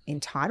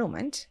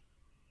entitlement,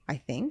 I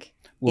think.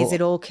 Well, is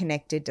it all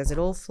connected? Does it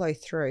all flow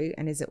through?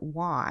 And is it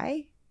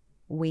why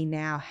we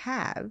now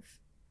have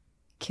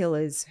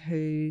killers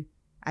who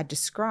are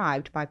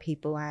described by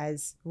people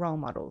as role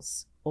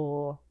models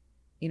or,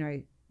 you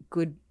know,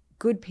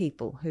 good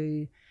people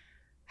who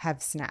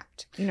have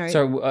snapped, you know?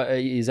 So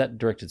is that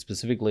directed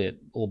specifically at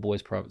all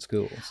boys private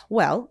schools?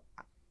 Well,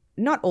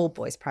 not all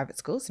boys private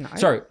schools, no.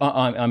 Sorry,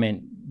 I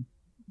mean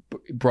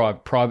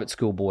private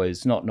school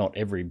boys, not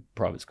every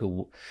private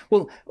school.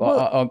 Well,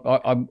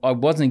 I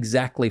wasn't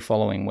exactly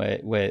following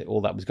where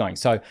all that was going.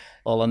 So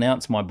I'll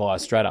announce my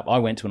bias straight up. I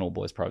went to an all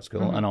boys private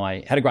school and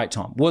I had a great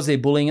time. Was there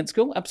bullying at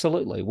school?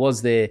 Absolutely.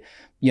 Was there,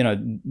 you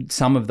know,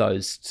 some of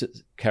those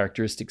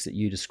characteristics that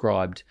you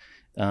described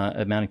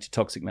amounting to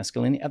toxic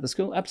masculinity at the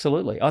school?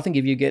 Absolutely. I think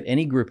if you get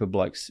any group of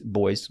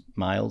boys,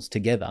 males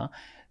together,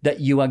 that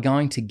you are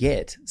going to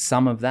get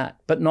some of that,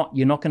 but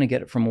you're not going to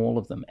get it from all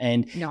of them.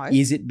 And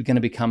is it going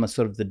to become a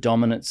sort of the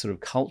dominant sort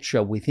of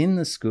culture within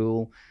the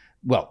school?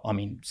 Well, I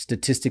mean,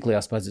 statistically,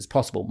 I suppose it's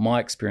possible. My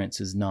experience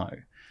is no.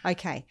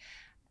 Okay.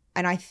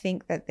 And I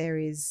think that there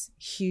is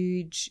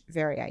huge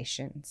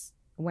variations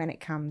when it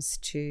comes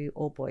to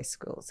all boys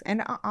schools.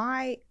 And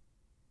I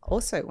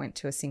also went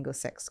to a single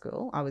sex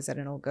school. I was at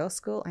an all girls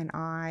school and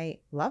I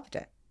loved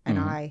it. And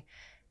I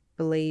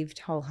believed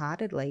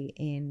wholeheartedly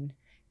in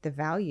the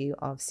value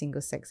of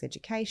single-sex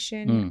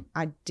education.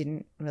 I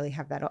didn't really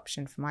have that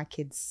option for my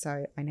kids,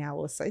 so I now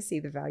also see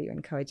the value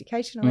in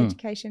co-educational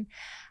education.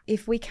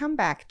 If we come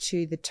back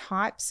to the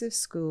types of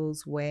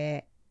schools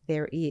where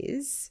there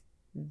is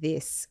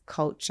this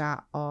culture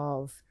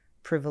of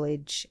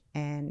privilege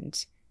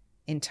and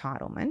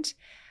entitlement,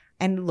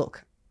 and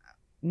look,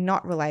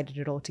 not related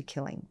at all to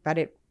killing, but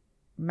it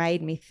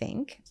made me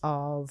think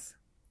of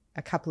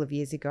a couple of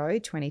years ago,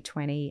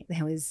 2020,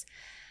 there was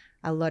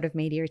a lot of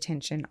media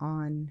attention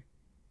on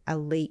a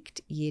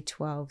leaked Year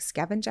 12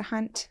 scavenger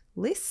hunt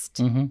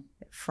list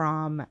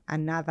from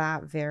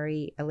another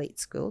very elite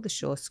school, the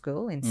Shaw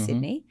School in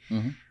Sydney.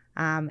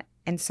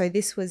 And so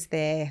this was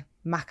their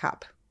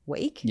muck-up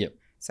week. Yep.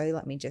 So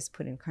let me just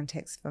put in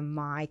context for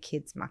my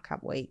kids'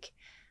 muck-up week.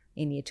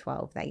 In Year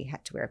 12, they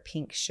had to wear a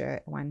pink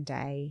shirt one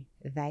day.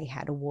 They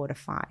had a water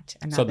fight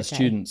another So the day.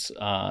 students,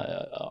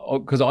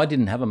 because I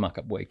didn't have a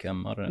muck-up week. I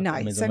don't know.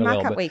 No, so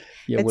muck-up week.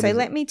 Yeah, but so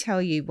let me tell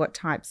you what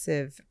types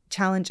of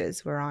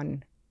challenges were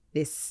on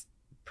this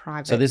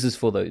private. So this is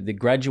for the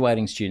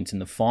graduating students in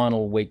the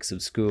final weeks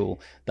of school.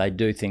 They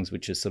do things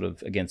which are sort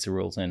of against the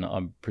rules and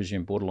I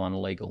presume borderline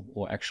illegal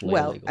or actually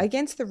illegal. Well,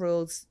 against the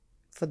rules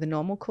for the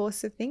normal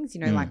course of things,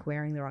 you know, like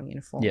wearing the wrong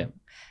uniform. Yeah.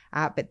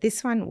 But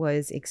this one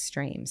was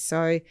extreme.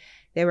 So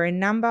there were a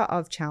number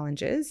of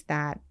challenges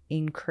that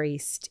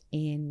increased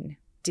in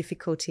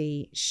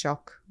difficulty,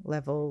 shock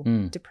level,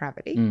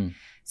 depravity.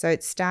 So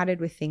it started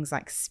with things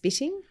like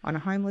spitting on a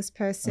homeless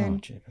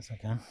person,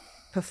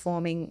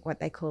 performing what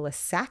they call a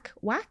sack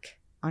whack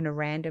on a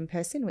random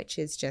person, which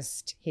is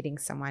just hitting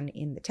someone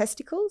in the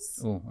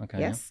testicles. Oh, okay.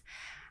 Yes.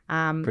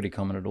 Pretty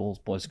common at all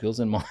boys' schools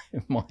in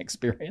my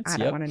experience. I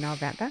don't want to know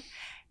about that.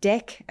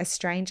 Deck a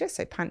stranger,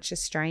 so punch a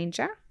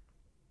stranger.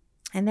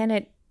 And then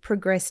it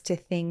progressed to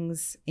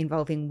things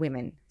involving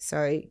women.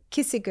 So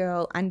kiss a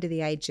girl under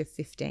the age of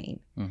 15.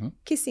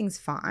 Kissing's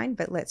fine,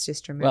 but let's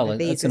just remember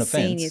these are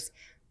seniors.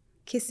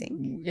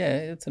 Kissing? Yeah,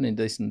 it's an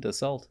indecent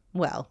assault.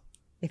 Well,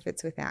 if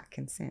it's without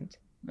consent.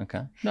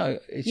 Okay. No,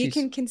 you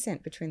can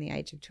consent between the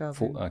age of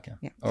 12 and, okay.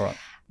 Yeah. All right.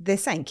 They're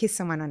saying kiss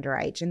someone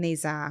underage, and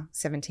these are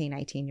 17,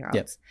 18-year-olds.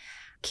 Yep.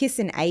 Kiss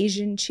an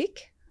Asian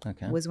chick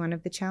was one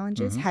of the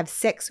challenges. Have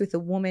sex with a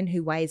woman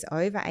who weighs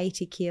over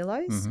 80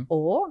 kilos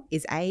or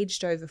is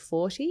aged over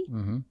 40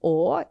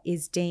 or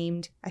is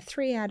deemed a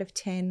 3 out of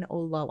 10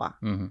 or lower.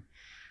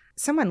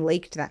 Someone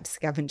leaked that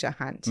scavenger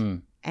hunt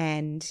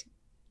and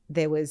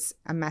there was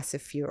a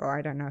massive furor.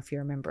 I don't know if you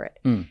remember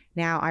it.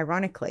 Now,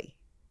 ironically,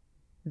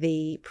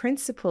 the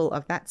principal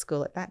of that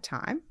school at that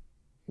time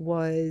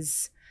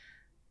was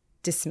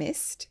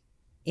dismissed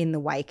in the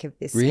wake of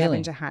this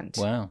scavenger hunt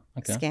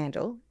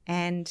scandal.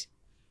 And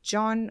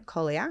John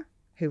Collier,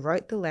 who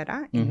wrote the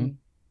letter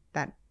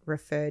that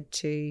referred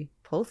to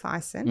Paul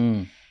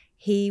Thyssen,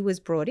 he was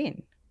brought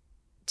in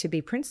to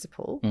be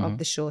principal of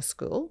the Shaw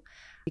School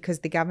because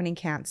the governing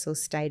council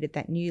stated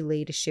that new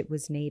leadership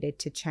was needed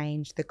to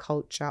change the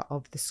culture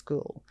of the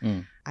school.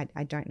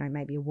 I don't know,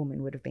 maybe a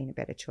woman would have been a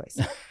better choice.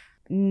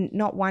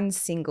 Not one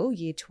single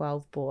Year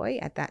 12 boy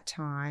at that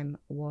time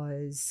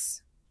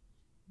was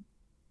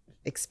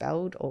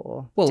expelled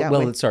or Well,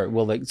 dealt with. sorry.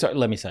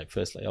 Let me say,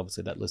 firstly,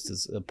 obviously that list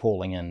is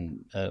appalling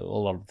and a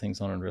lot of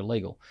things on it are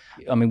illegal.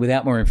 I mean,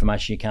 without more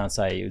information, you can't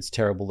say it's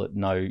terrible that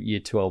no Year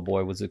 12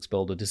 boy was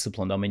expelled or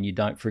disciplined. I mean, you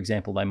don't, for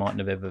example, they mightn't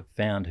have ever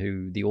found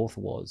who the author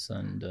was.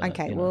 And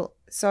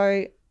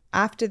so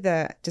after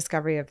the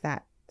discovery of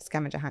that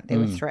scavenger hunt, there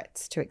were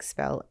threats to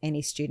expel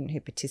any student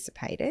who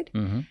participated.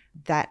 Mm-hmm.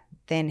 That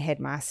then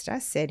headmaster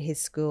said his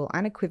school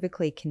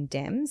unequivocally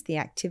condemns the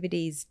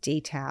activities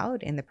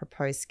detailed in the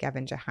proposed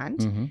scavenger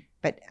hunt,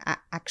 but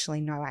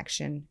actually no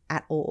action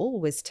at all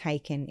was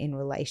taken in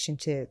relation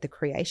to the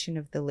creation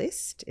of the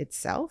list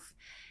itself.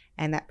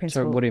 And that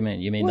principal... So what do you mean?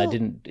 You mean they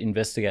didn't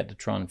investigate to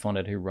try and find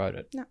out who wrote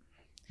it? No.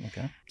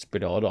 Okay. It's a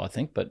bit odd, I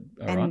think, but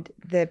all right. And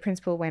the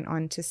principal went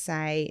on to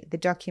say the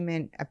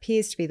document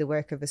appears to be the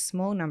work of a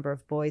small number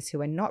of boys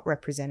who are not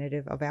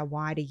representative of our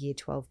wider Year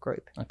 12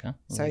 group. Okay.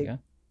 Well, so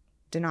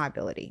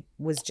deniability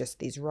was just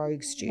these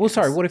rogue students. Well,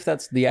 sorry, what if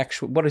that's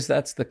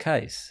that's the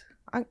case?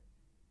 That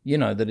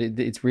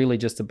it's really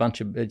just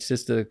it's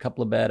just a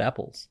couple of bad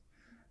apples.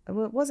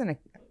 Well, it wasn't a...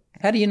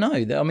 How do you know?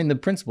 I mean, the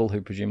principal, who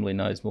presumably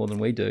knows more than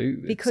we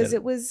do. Because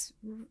it was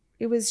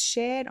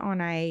shared on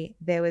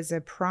there was a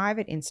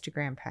private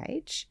Instagram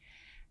page.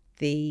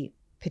 The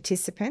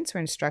participants were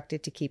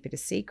instructed to keep it a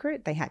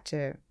secret. They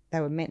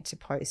were meant to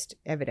post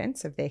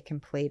evidence of their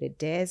completed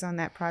dares on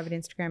that private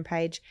Instagram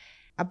page.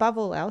 Above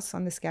all else,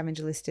 on the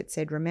scavenger list, it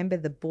said, remember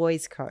the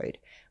boys' code.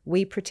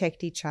 We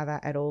protect each other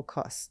at all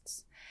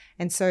costs.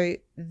 And so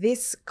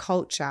this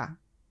culture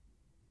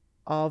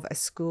of a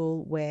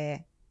school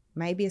where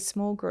maybe a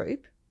small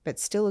group, but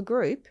still a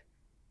group,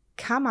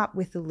 come up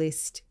with a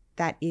list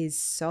that is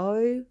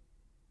so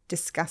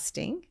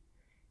disgusting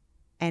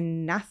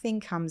and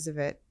nothing comes of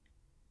it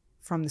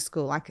from the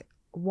school. Like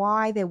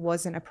why there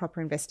wasn't a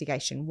proper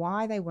investigation,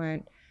 why they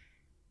weren't...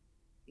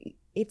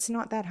 It's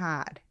not that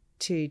hard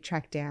to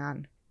track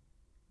down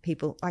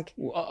people like...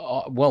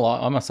 Well,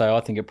 I must say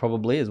I think it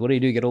probably is. What do?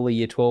 Get all the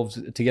Year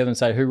 12s together and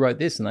say, who wrote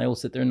this? And they all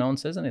sit there and no one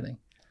says anything.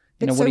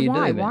 But what do you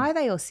why? do then? Why are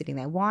they all sitting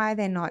there? Why are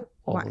they not...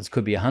 Well, there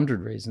could be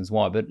 100 reasons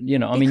why, but,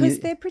 Because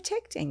they're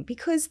protecting.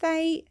 Because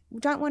they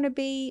don't want to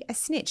be a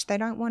snitch. They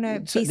don't want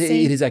to be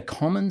seen... It is a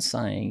common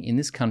saying in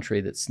this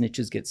country that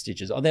snitches get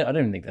stitches. I don't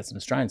even think that's an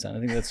Australian saying. I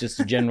think that's just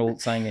a general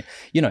saying.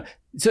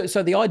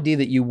 So the idea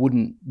that you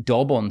wouldn't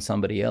dob on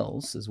somebody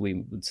else, as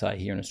we would say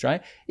here in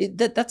Australia,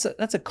 that's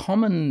a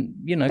common,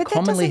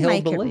 commonly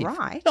held belief. It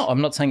right. No, I'm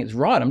not saying it's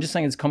right. I'm just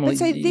saying it's commonly...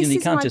 So you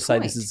can't just say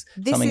this is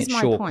something at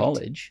Shaw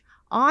College.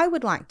 I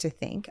would like to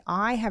think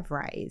I have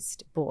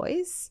raised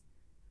boys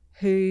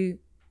who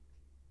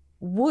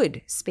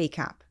would speak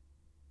up.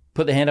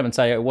 Put their hand up and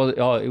say, it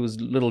was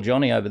little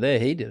Johnny over there,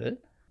 he did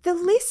it. The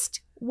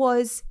list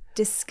was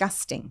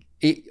disgusting.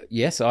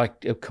 Yes, I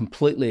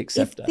completely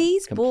accept that. If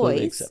these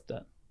boys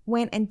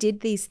went and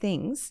did these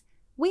things,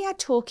 we are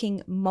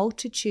talking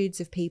multitudes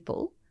of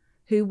people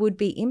who would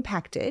be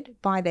impacted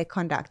by their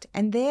conduct,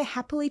 and they're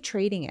happily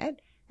treating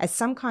it as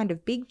some kind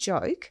of big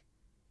joke.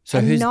 So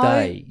who's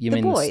they? You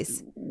mean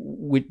boys?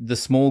 With the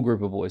small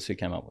group of boys who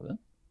came up with it?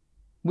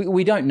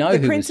 We don't know who.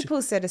 The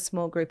principal said a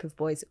small group of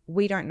boys.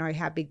 We don't know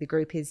how big the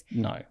group is.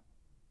 No.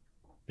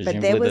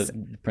 But there was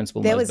the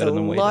principal knows better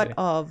than we do. There was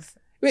a lot of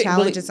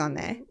challenges on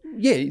there.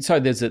 Yeah, so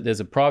there's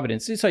a private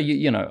instance. So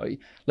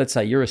let's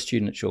say you're a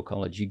student at Shaw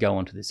College. You go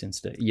onto this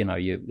Insta.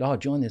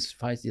 Join this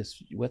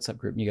WhatsApp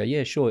group, and you go,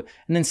 yeah, sure.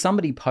 And then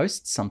somebody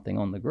posts something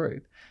on the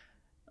group.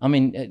 I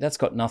mean, that's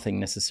got nothing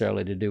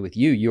necessarily to do with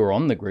you. You're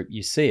on the group,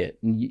 you see it.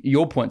 And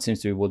your point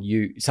seems to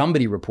be,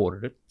 somebody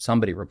reported it.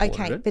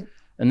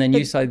 And then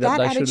you say that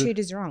they should have... That attitude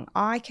is wrong.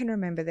 I can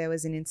remember there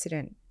was an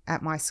incident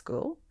at my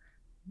school,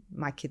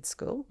 my kids'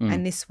 school,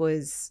 and this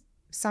was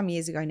some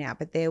years ago now,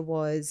 but there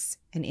was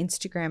an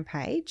Instagram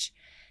page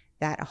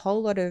that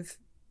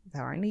they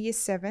were only Year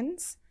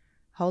 7s,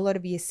 a whole lot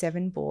of Year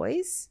 7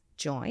 boys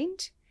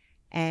joined,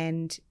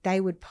 and they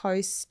would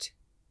post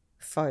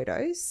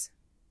photos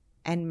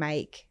and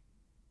make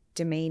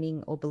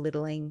demeaning or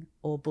belittling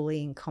or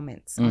bullying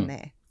comments on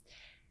there.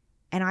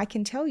 And I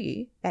can tell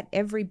you that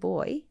every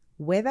boy,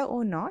 whether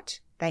or not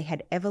they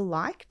had ever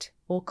liked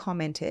or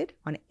commented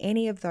on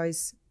any of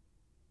those,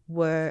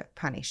 were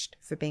punished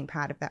for being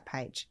part of that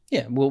page.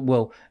 Yeah,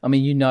 well, I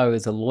mean,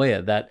 as a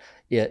lawyer that,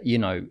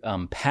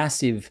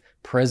 passive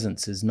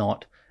presence is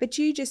not... But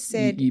you just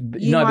said you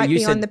might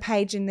be on the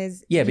page and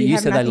there's... Yeah, but you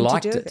said they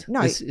liked it.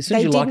 No,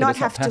 they did not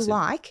have to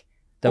like...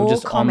 They were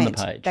just comment.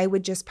 On the page. They were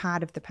just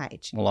part of the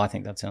page. Well, I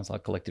think that sounds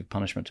like collective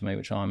punishment to me,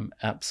 which I'm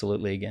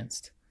absolutely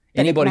against.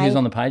 Anybody who's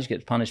on the page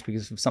gets punished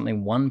because of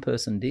something one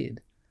person did.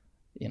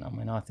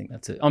 I think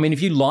that's it. I mean,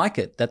 if you like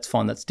it, that's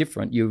fine. That's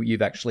different.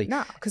 You've actually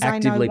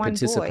actively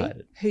participated. I know one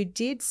boy who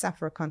did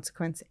suffer a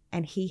consequence,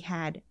 and he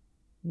had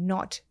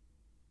not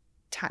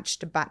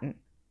touched a button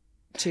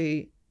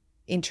to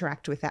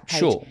interact with that page.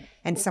 Sure.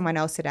 And someone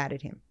else had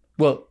added him.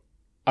 Well,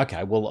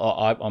 okay. Well,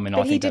 I mean,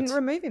 I think he didn't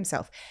remove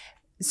himself.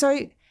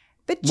 So...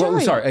 But Joe,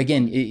 sorry.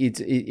 Again,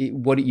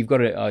 what you've got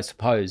to, I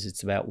suppose,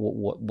 it's about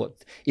what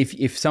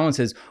if someone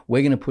says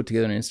we're going to put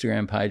together an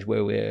Instagram page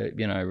where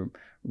we're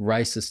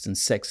racist and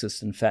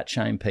sexist and fat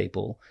shame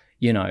people,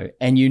 you know,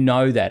 and you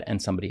know that,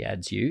 and somebody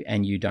adds you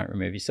and you don't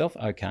remove yourself,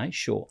 okay,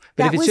 sure.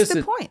 But that if it's was just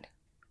the point.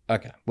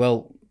 Okay,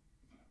 well,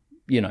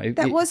 you know.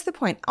 That was the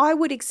point. I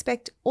would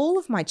expect all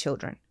of my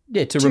children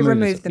to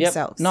remove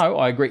themselves. Yep. No,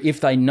 I agree.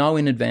 If they know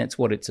in advance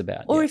what it's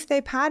about. Or if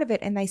they're part of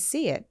it and they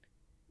see it.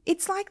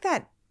 It's like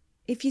that.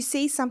 If you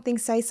see something,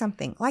 say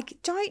something. Like,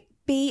 don't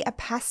be a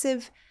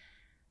passive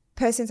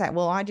person saying,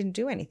 well, I didn't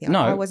do anything.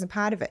 No. I wasn't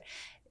part of it.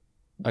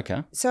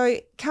 Okay. So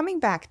coming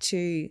back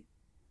to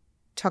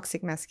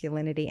toxic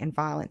masculinity and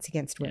violence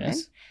against women,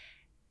 Yes.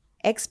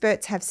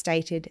 experts have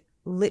stated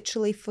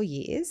literally for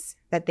years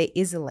that there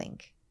is a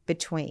link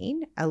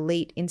between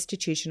elite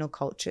institutional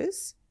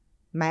cultures,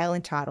 male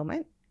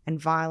entitlement, and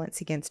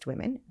violence against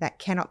women that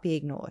cannot be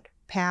ignored.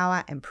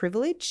 Power and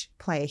privilege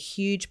play a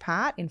huge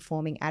part in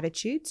forming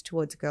attitudes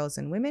towards girls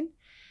and women,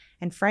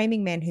 and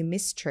framing men who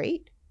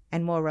mistreat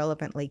and, more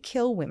relevantly,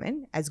 kill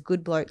women as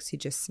good blokes who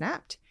just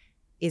snapped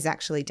is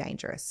actually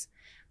dangerous.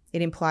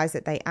 It implies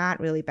that they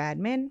aren't really bad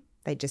men.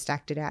 They just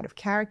acted out of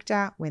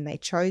character when they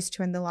chose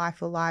to end the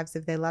life or lives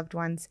of their loved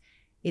ones.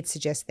 It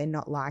suggests they're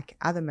not like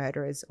other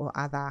murderers or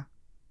other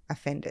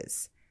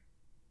offenders.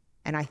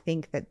 And I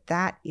think that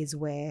that is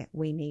where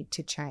we need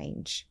to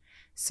change.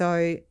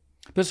 So,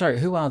 but sorry,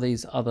 who are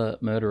these other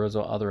murderers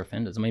or other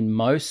offenders? I mean,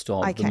 most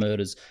of the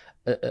murders,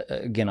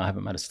 again, I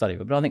haven't made a study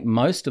of it, but I think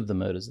most of the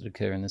murders that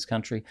occur in this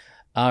country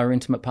are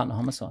intimate partner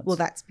homicides. Well,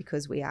 that's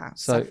because we are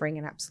suffering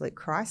an absolute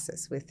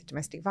crisis with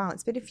domestic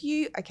violence. But if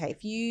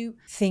you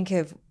think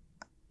of,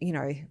 you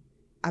know,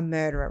 a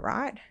murderer,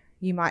 right?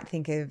 You might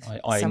think of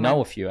I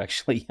know a few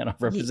actually, and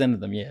I've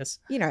represented them, yes.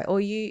 You know,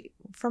 or you,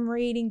 from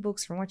reading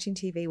books, from watching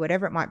TV,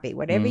 whatever it might be,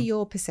 whatever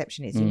your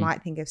perception is, you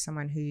might think of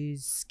someone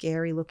who's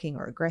scary looking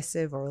or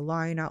aggressive or a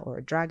loner or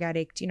a drug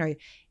addict. You know,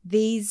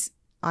 these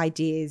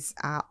ideas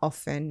are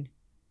often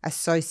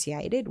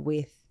associated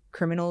with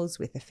criminals,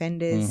 with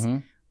offenders,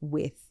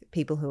 with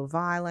people who are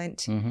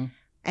violent.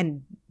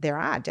 And there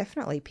are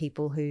definitely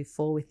people who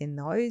fall within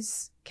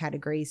those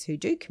categories who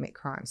do commit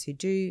crimes, who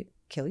do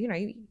kill, you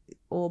know,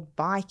 or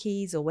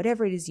bikies or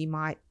whatever it is you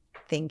might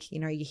think. You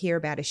know, you hear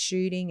about a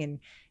shooting and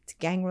it's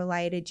gang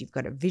related. You've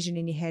got a vision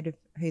in your head of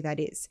who that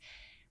is.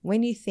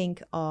 When you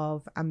think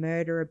of a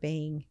murderer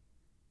being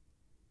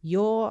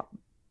your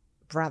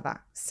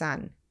brother,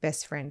 son,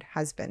 best friend,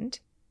 husband,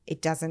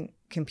 it doesn't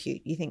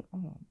compute. You think,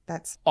 oh,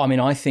 that's... I mean,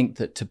 I think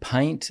that to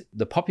paint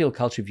the popular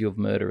culture view of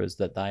murderers,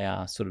 that they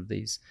are sort of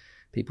these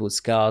people with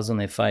scars on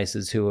their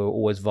faces who are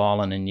always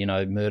violent and, you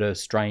know, murder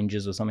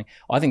strangers or something,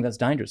 I think that's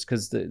dangerous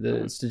because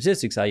the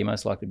statistics are you're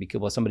most likely to be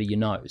killed by somebody you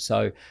know.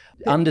 So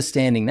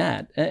understanding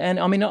that, and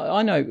I mean,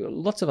 I know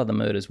lots of other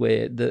murders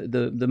where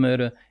the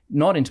murder,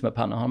 not intimate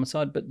partner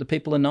homicide, but the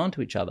people are known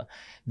to each other.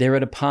 They're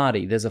at a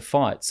party, there's a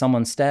fight,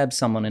 someone stabs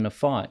someone in a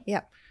fight.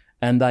 Yep.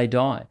 And they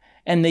die.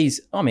 And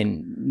these, I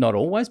mean, not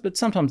always, but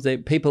sometimes they're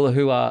people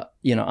who are,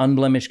 you know,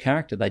 unblemished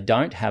character. They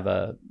don't have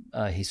a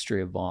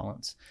history of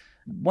violence.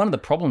 One of the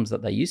problems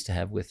that they used to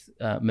have with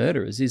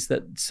murderers is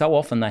that so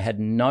often they had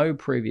no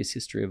previous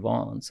history of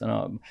violence, and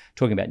I'm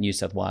talking about New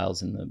South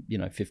Wales in the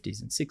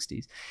 50s and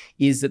 60s,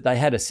 is that they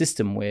had a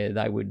system where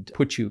they would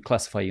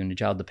classify you into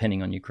jail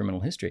depending on your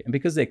criminal history, and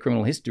because their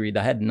criminal history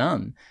they had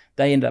none,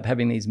 they ended up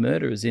having these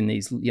murderers in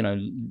these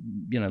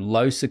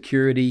low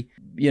security,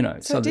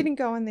 So it didn't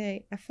go on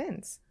their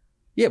offence.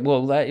 Yeah,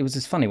 well, it was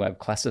this funny way of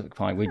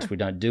classifying, which we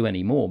don't do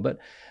anymore, but.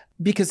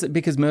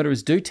 Because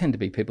murderers do tend to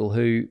be people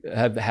who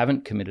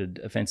haven't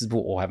committed offences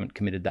before or haven't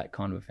committed that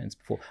kind of offence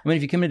before. I mean,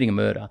 if you're committing a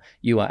murder,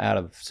 you are out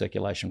of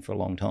circulation for a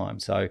long time.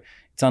 So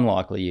it's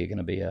unlikely you're going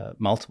to be a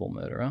multiple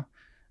murderer,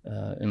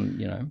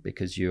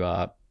 because you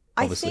are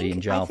obviously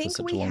in jail for such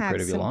a long period of your life. I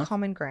think we have some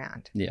common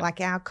ground. Yeah.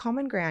 Like our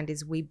common ground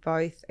is we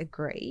both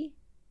agree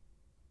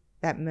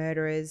that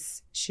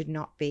murderers should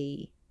not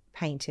be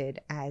painted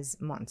as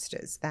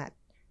monsters, that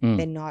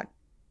they're not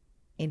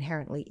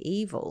inherently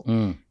evil.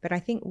 But I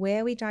think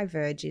where we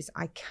diverge is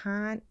I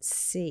can't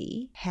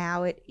see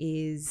how it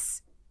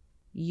is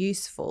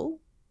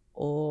useful,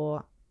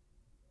 or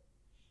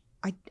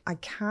I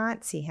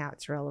can't see how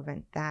it's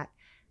relevant that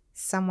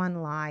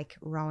someone like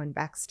Rowan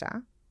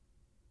Baxter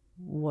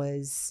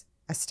was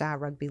a star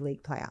rugby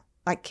league player.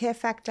 Like, care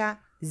factor,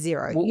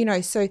 zero.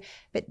 Well,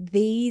 but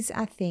these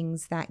are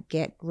things that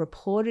get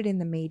reported in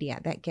the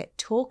media, that get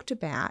talked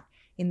about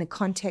in the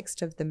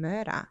context of the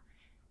murder.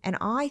 And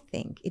I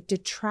think it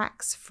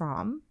detracts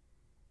from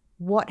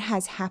what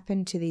has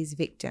happened to these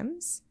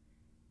victims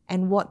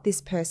and what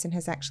this person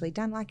has actually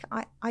done. Like,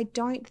 I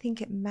don't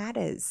think it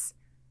matters,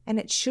 and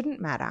it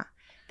shouldn't matter,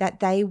 that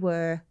they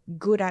were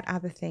good at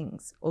other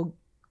things or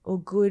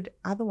good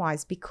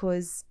otherwise,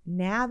 because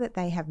now that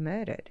they have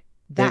murdered,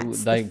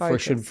 that's the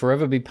focus. Should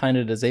forever be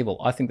painted as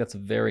evil. I think that's a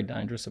very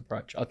dangerous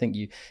approach. I think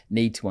you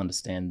need to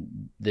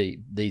understand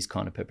these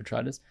kind of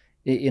perpetrators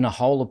in a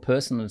whole of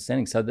personal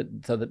understanding so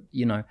that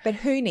you know. But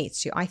who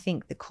needs to? I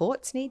think the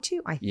courts need to.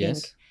 I think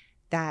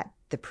that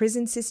the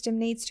prison system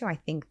needs to. I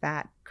think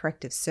that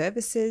corrective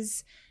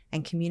services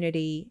and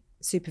community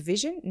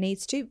supervision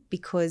needs to,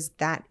 because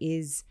that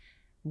is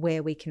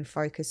where we can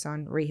focus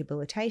on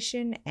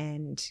rehabilitation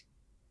and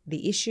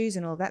the issues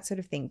and all that sort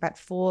of thing. But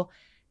for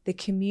the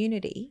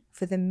community,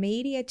 for the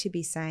media to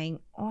be saying,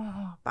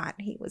 oh, but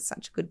he was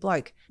such a good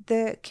bloke,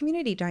 the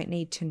community don't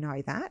need to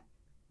know that.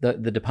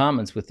 The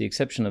departments, with the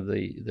exception of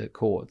the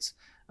courts,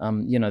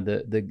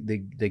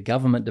 the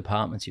government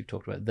departments you've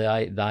talked about,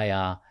 they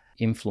are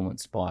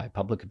influenced by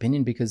public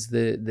opinion because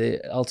they're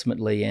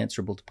ultimately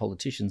answerable to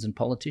politicians, and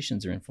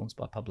politicians are influenced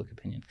by public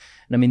opinion.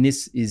 And I mean,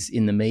 this is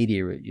in the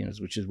media,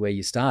 which is where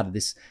you started.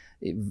 This,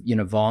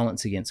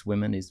 violence against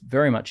women is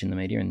very much in the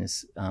media, and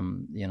this,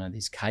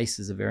 these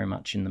cases are very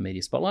much in the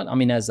media spotlight. I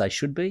mean, as they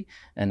should be,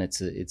 and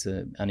it's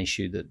an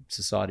issue that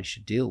society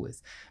should deal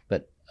with.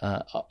 But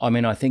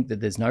I think that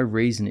there's no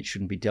reason it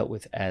shouldn't be dealt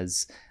with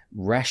as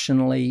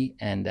rationally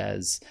and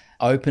as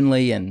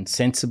openly and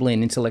sensibly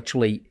and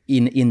intellectually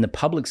in the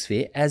public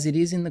sphere as it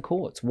is in the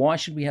courts. Why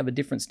should we have a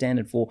different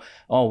standard for,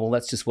 oh, well,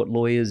 that's just what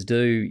lawyers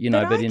do,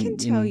 But I can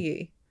tell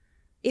you,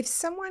 if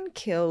someone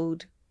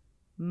killed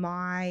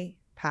my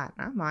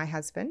partner, my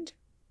husband,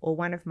 or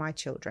one of my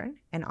children,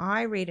 and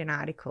I read an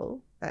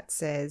article that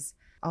says,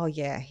 oh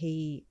yeah,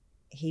 he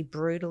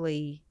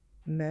brutally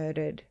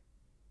murdered,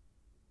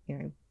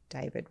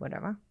 David,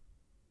 whatever,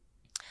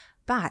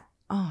 but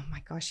oh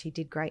my gosh, he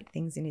did great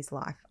things in his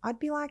life, I'd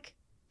be like,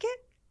 get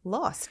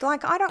lost.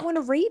 Like, I don't want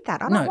to read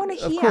that. I don't want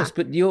to hear. Of course,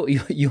 but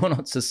you're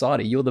not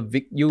society. You're the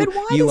victim. But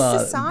why you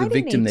does are society the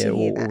victim need to there,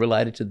 hear or that?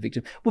 related to the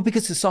victim. Well,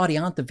 because society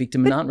aren't the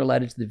victim and aren't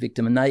related to the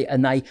victim,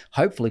 and they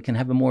hopefully can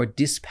have a more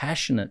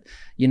dispassionate,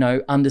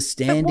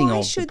 understanding But why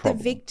of should the problem.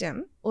 the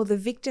victim or the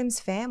victim's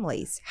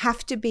families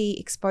have to be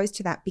exposed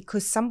to that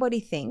because somebody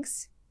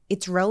thinks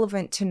it's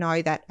relevant to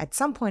know that at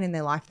some point in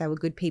their life they were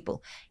good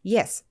people?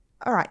 Yes.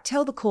 All right.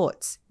 Tell the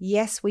courts.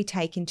 Yes, we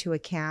take into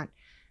account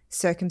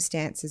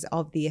circumstances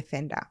of the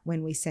offender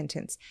when we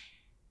sentence.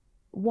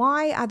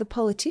 Why are the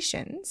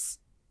politicians,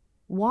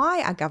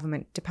 why are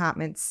government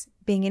departments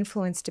being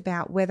influenced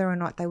about whether or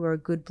not they were a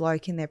good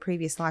bloke in their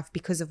previous life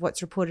because of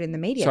what's reported in the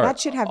media? Sorry, that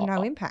should have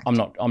no impact.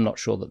 I'm not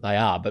sure that they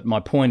are, but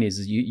my point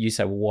is you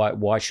say, well,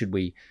 why should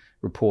we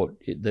report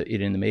it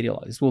in the media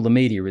like this? Well, the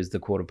media is the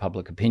court of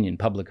public opinion.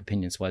 Public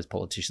opinion sways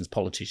politicians.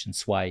 Politicians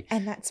sway.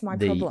 And that's my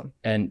problem.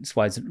 And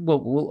sways.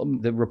 Well,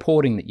 the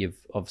reporting that you've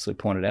obviously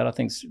pointed out, I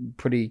think is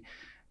pretty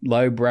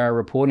lowbrow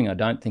reporting. I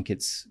don't think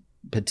it's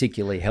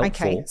particularly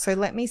helpful. Okay, so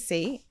let me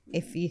see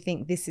if you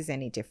think this is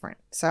any different.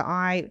 So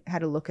I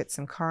had a look at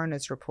some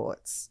coroner's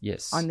reports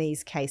on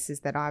these cases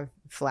that I've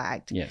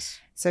flagged. Yes.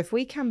 So if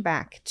we come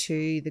back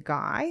to the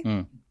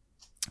guy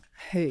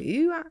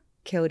who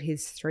killed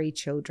his 3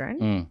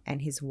 children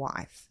and his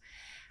wife.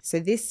 So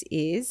this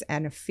is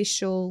an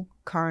official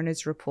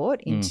coroner's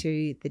report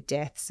into the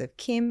deaths of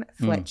Kim,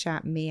 Fletcher,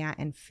 Mia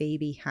and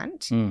Phoebe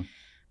Hunt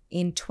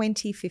in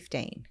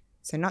 2015.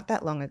 So not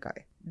that long ago.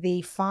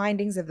 The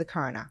findings of the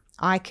coroner.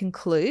 I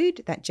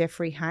conclude that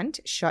Jeffrey Hunt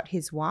shot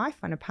his wife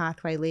on a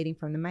pathway leading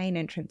from the main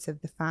entrance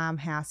of the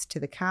farmhouse to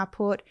the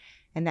carport,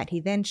 and that he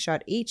then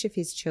shot each of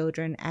his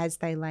children as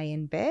they lay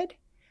in bed.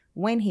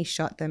 When he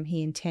shot them,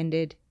 he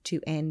intended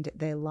to end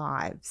their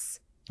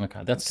lives.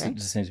 Okay, that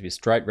seems to be a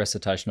straight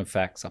recitation of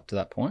facts up to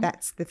that point.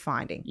 That's the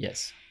finding.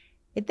 Yes.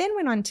 It then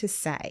went on to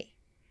say,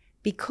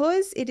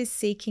 because it is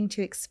seeking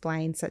to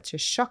explain such a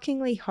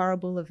shockingly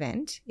horrible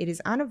event, it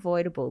is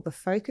unavoidable the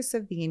focus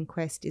of the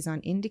inquest is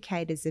on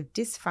indicators of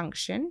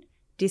dysfunction,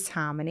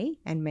 disharmony,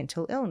 and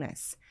mental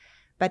illness.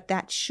 But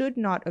that should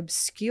not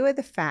obscure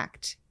the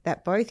fact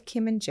that both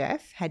Kim and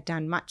Jeff had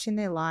done much in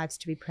their lives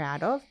to be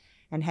proud of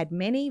and had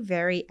many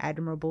very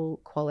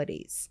admirable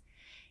qualities.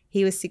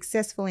 He was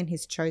successful in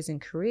his chosen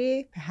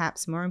career,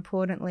 perhaps more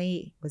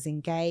importantly, was an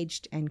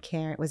engaged and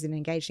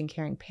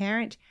caring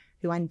parent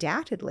who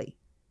undoubtedly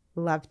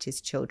loved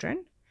his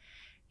children.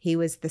 He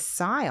was the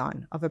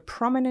scion of a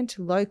prominent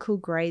local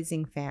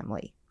grazing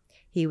family.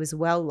 He was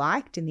well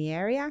liked in the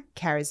area,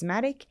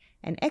 charismatic,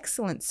 an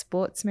excellent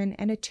sportsman,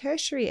 and a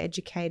tertiary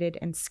educated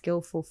and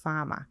skillful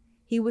farmer.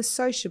 He was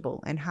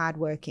sociable and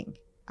hardworking.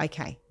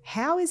 Okay,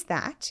 how is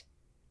that?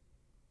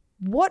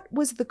 What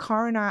was the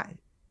coroner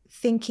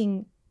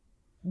thinking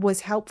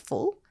was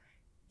helpful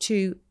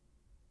to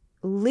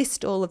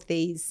list all of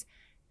these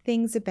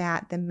things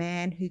about the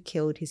man who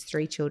killed his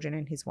 3 children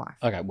and his wife?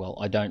 Okay, well,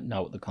 I don't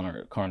know what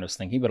the coroner's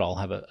thinking, but I'll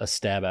have a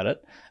stab at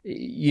it.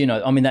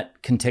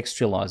 That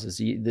contextualizes.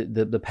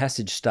 The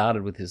passage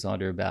started with this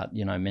idea about,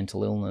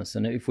 mental illness.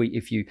 And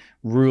if you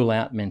rule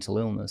out mental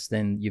illness,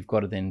 then you've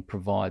got to then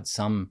provide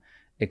some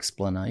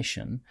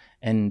explanation.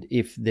 And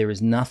if there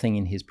is nothing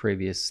in his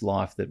previous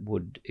life that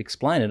would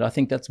explain it, I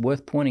think that's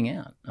worth pointing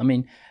out. I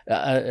mean,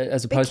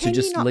 as opposed to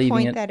just leaving it. But can you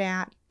not point that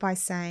out by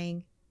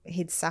saying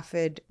he'd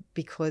suffered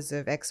because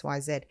of X, Y,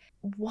 Z?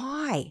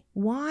 Why?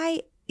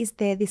 Why is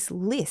there this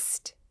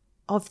list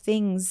of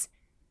things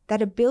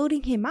that are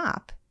building him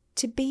up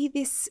to be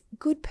this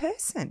good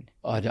person?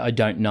 I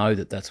don't know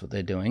that that's what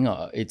they're doing.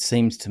 It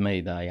seems to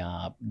me they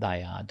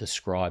are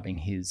describing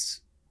his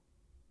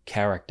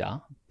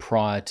character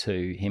prior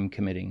to him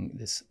committing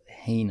this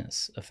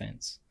heinous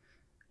offence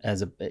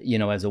as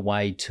a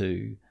way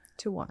to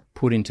To what?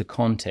 Put into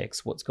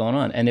context what's going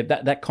on. And if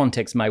that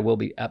context may well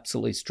be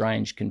absolutely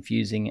strange,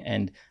 confusing,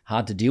 and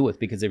hard to deal with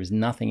because there is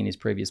nothing in his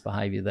previous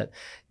behaviour that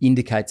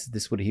indicates that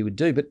this is what he would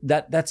do. But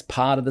that's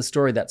part of the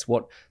story. That's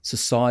what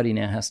society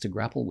now has to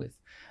grapple with.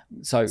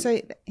 So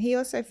he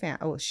also found,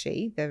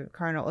 the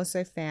coroner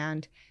also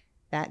found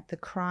that the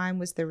crime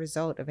was the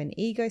result of an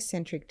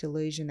egocentric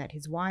delusion that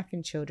his wife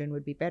and children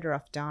would be better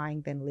off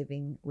dying than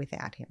living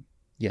without him.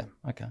 Yeah,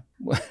 okay.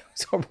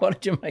 So why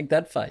did you make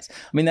that face?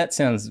 I mean,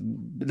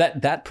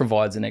 that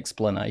provides an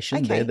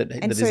explanation there.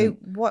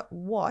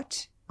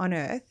 What on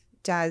earth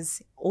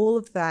does all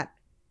of that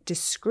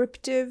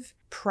descriptive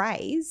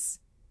praise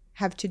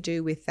have to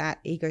do with that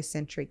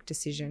egocentric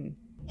decision?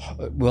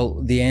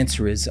 Well, the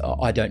answer is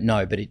I don't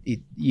know, but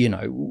it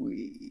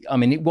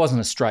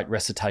wasn't a straight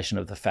recitation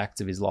of the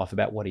facts of his life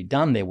about what he'd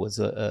done. There was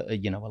a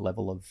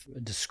level of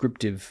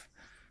descriptive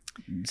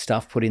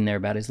stuff put in there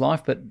about his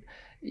life, but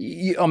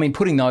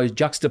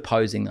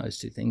juxtaposing those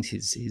two things,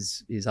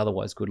 his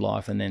otherwise good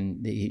life, and then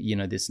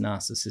this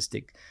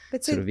narcissistic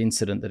sort of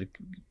incident that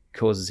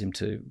causes him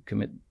to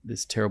commit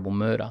this terrible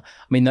murder.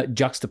 I mean,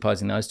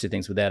 juxtaposing those two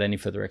things without any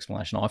further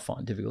explanation, I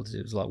find difficult to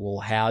do. It's like, well,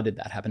 how did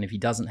that happen? If he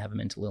doesn't have a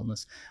mental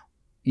illness,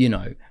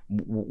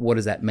 what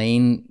does that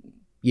mean?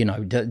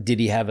 Did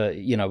he have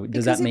a,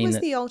 does that mean it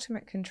was the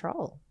ultimate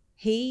control?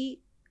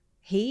 He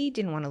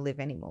didn't want to live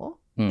anymore,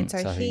 and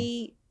so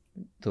he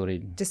thought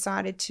he'd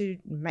decided to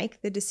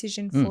make the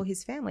decision for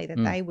his family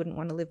that they wouldn't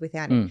want to live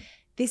without him.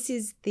 This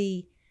is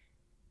the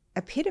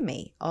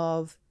epitome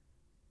of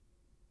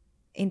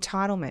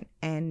entitlement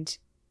and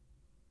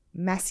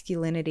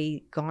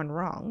masculinity gone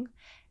wrong.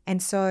 And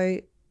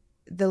so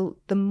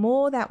the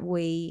more that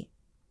we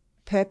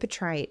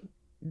perpetrate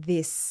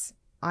this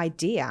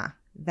idea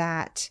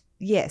that,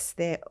 yes,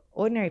 they're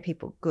ordinary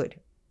people, good.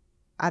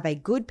 Are they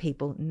good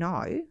people?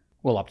 No.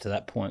 Well, up to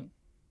that point,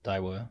 they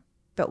were.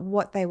 But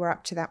what they were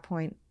up to that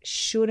point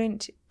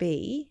shouldn't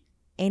be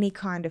any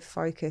kind of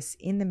focus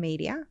in the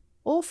media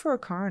or for a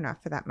coroner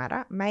for that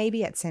matter,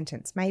 maybe at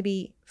sentence,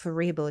 maybe for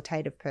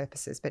rehabilitative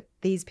purposes. But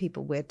these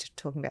people we're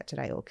talking about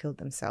today all killed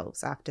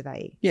themselves after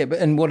they... Yeah, but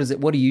and what is it?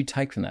 What do you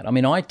take from that? I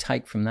mean, I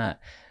take from that,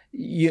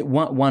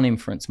 one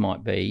inference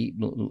might be,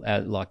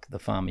 like the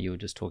farmer you were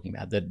just talking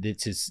about, that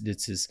it's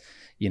this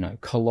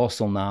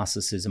colossal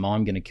narcissism.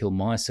 I'm going to kill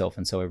myself,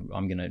 and so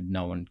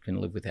no one can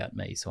live without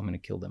me, so I'm going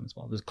to kill them as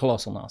well. There's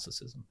colossal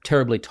narcissism,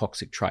 terribly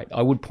toxic trait.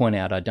 I would point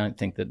out, I don't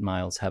think that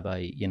males have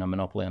a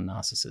monopoly on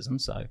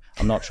narcissism, so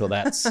I'm not sure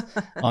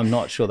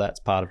that's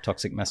part of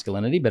toxic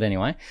masculinity. But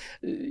anyway,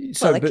 it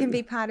can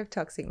be part of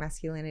toxic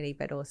masculinity,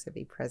 but also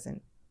be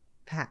present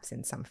perhaps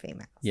in some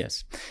females.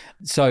 Yes.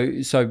 So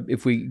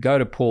if we go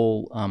to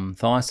Paul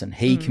Thyssen,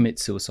 he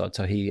commits suicide.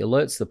 So he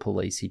alerts the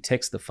police, he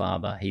texts the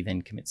father, he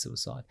then commits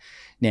suicide.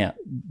 Now,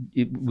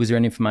 was there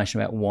any information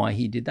about why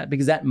he did that?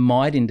 Because that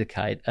might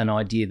indicate an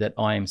idea that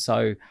I am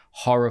so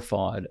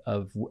horrified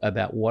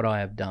about what I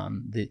have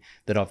done,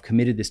 that I've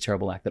committed this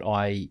terrible act, that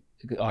I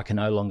can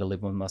no longer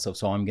live with myself,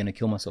 so I'm going to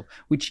kill myself,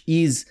 which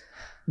is...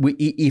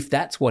 if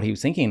that's what he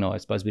was thinking, I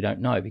suppose we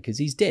don't know because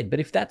he's dead. But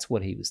if that's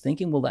what he was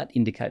thinking, well, that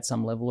indicates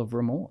some level of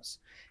remorse.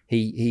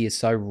 He is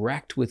so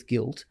racked with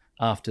guilt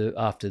after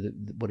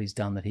what he's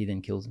done that he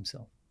then kills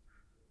himself.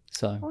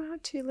 So, well,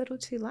 too little,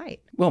 too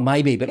late. Well,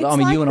 maybe, but I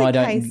mean, you and I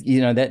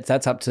don't.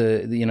 That's up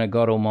to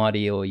God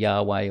Almighty or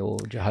Yahweh or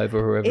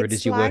Jehovah, whoever it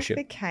is you worship. It's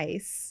like the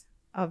case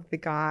of the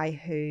guy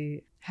who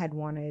had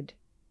wanted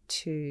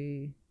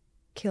to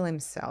kill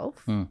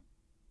himself.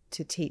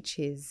 To teach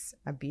his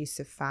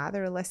abusive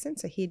father a lesson.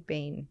 So he'd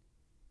been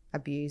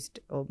abused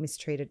or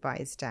mistreated by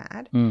his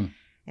dad. And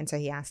so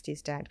he asked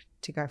his dad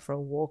to go for a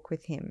walk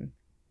with him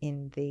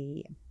in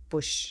the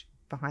bush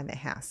behind their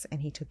house.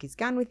 And he took his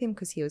gun with him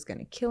because he was going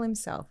to kill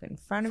himself in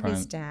front of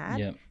his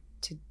dad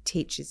to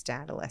teach his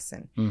dad a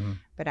lesson.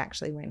 But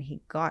actually when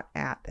he got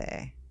out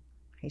there,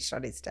 he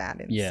shot his dad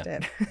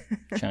instead.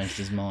 Changed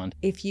his mind.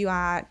 If you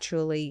are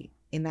truly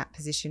in that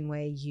position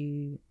where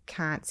you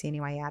can't see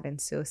any way out, and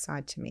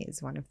suicide to me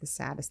is one of the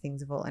saddest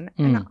things of all. And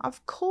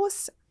of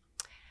course,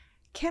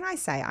 can I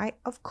say, I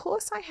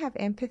have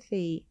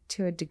empathy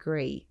to a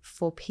degree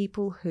for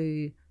people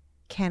who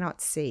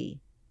cannot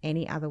see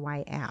any other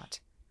way out.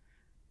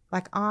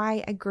 Like,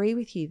 I agree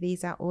with you.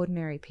 These are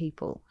ordinary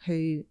people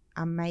who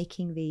are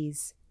making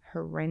these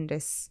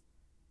horrendous,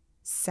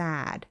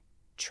 sad,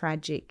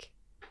 tragic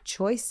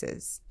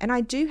choices. And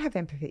I do have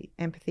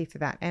empathy for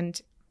that.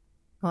 And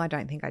well, I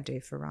don't think I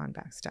do for Ryan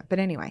Baxter. But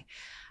anyway,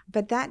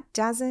 but that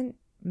doesn't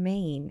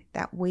mean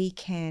that we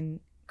can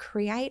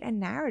create a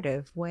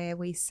narrative where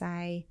we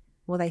say,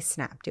 well, they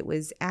snapped. It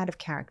was out of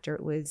character.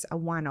 It was a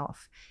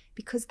one-off.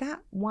 Because that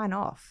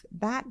one-off,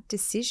 that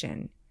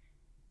decision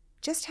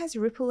just has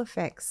ripple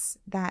effects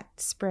that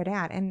spread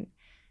out. And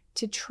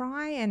to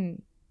try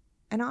and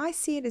I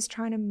see it as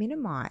trying to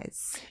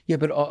minimize. Yeah,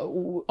 but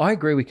I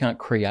agree we can't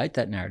create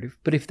that narrative.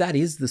 But if that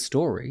is the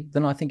story,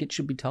 then I think it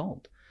should be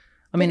told.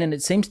 I mean, and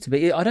it seems to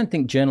be, I don't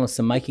think journalists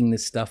are making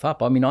this stuff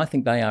up. I mean, I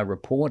think they are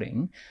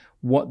reporting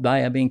what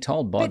they are being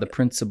told by the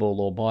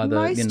principal or by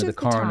the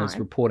coroner's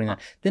reporting that.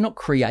 They're not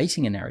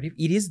creating a narrative.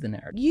 It is the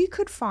narrative. You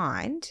could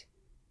find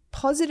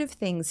positive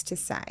things to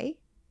say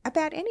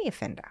about any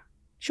offender.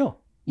 Sure.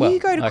 Well, you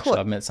go to court.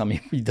 I've met some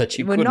that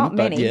you couldn't. Not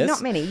many. But yes.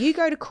 Not many. You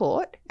go to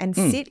court and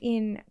sit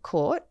in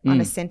court on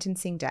a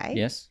sentencing day.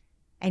 Yes.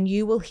 And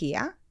you will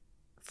hear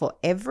for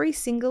every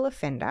single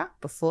offender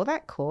before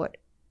that court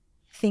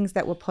things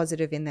that were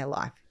positive in their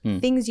life,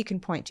 things you can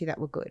point to that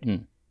were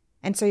good.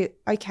 And so,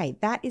 okay,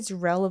 that is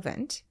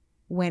relevant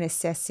when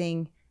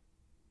assessing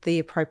the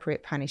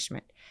appropriate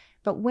punishment.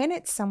 But when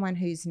it's someone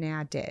who's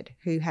now dead,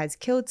 who has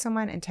killed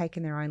someone and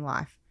taken their own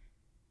life,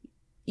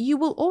 you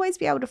will always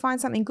be able to find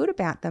something good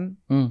about them,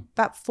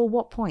 but for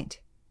what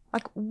point?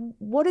 Like,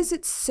 what is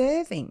it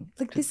serving?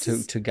 Like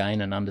to gain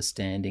an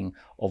understanding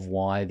of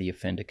why the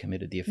offender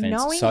committed the offence.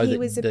 Knowing so he that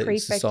was a the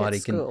prefect society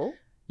at school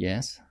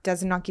yes,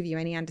 does not give you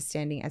any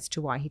understanding as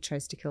to why he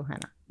chose to kill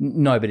Hannah.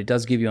 No, but it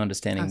does give you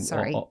understanding.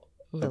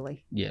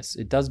 Lily. Yes,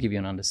 it does give you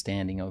an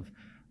understanding of,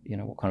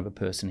 what kind of a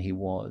person he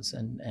was,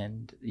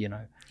 and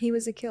he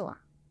was a killer.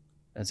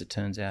 As it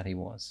turns out, he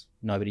was.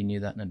 Nobody knew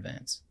that in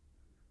advance.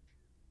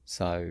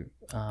 So,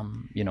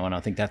 and I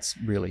think that's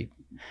really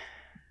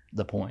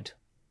the point.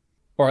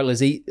 All right,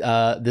 Lizzie,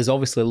 there's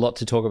obviously a lot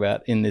to talk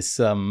about in this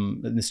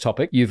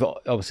topic. You've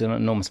obviously done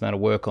an enormous amount of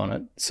work on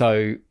it.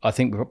 So I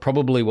think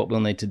probably what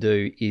we'll need to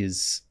do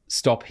is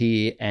stop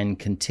here and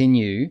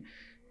continue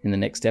in the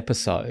next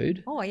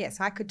episode. Oh, yes,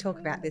 I could talk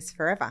about this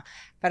forever.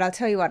 But I'll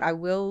tell you what, I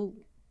will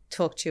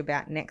talk to you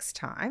about next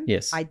time.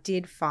 Yes. I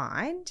did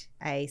find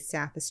a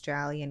South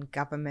Australian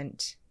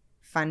government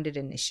funded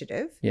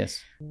initiative,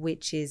 yes,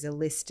 which is a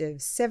list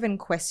of 7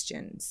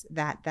 questions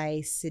that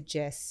they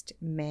suggest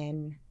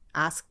men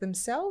ask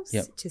themselves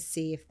to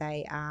see if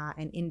they are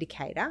an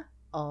indicator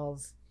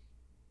of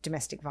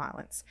domestic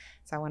violence.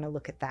 So I want to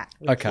look at that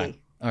with you.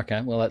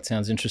 Okay, well, that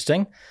sounds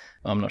interesting.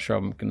 I'm not sure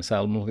I'm going to say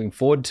I'm looking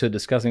forward to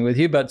discussing with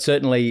you, but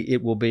certainly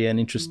it will be an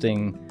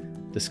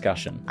interesting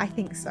discussion. I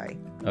think so.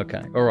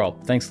 Okay, all right.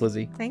 Thanks,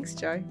 Lizzie. Thanks,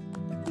 Joe.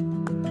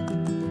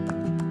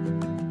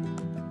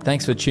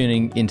 Thanks for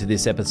tuning into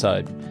this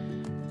episode.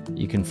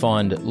 You can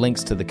find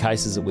links to the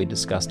cases that we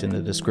discussed in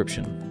the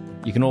description.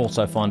 You can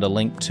also find a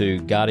link to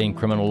Guardian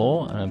Criminal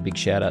Law, and a big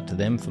shout out to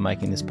them for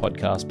making this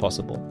podcast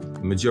possible.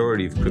 The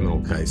majority of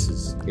criminal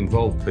cases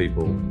involve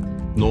people,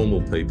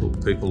 normal people,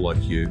 people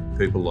like you,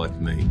 people like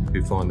me,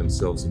 who find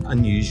themselves in an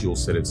unusual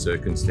set of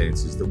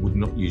circumstances that would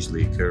not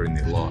usually occur in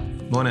their life.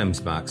 My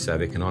name's Mark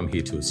Savick and I'm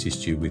here to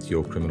assist you with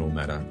your criminal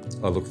matter.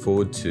 I look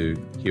forward to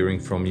hearing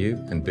from you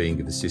and being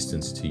of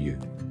assistance to you.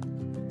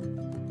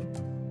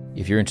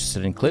 If you're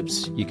interested in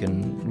clips, you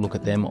can look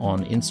at them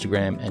on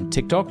Instagram and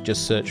TikTok.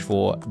 Just search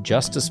for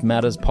Justice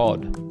Matters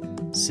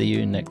Pod. See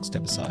you next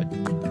episode.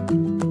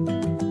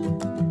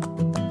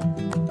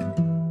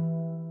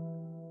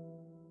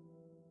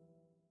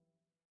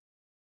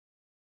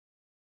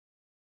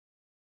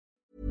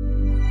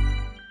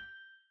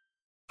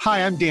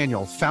 Hi, I'm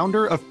Daniel,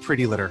 founder of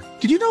Pretty Litter.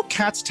 Did you know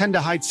cats tend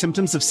to hide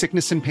symptoms of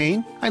sickness and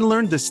pain? I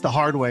learned this the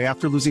hard way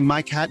after losing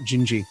my cat,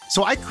 Gingy.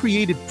 So I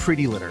created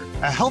Pretty Litter,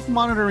 a health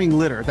monitoring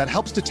litter that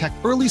helps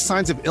detect early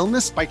signs of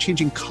illness by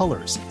changing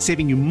colors,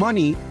 saving you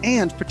money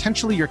and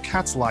potentially your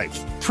cat's life.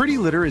 Pretty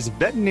Litter is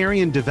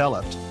veterinarian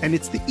developed, and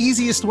it's the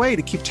easiest way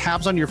to keep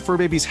tabs on your fur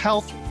baby's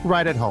health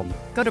right at home.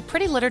 Go to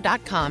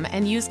prettylitter.com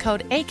and use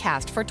code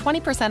ACAST for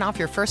 20% off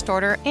your first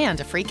order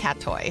and a free cat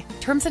toy.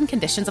 Terms and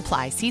conditions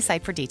apply. See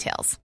site for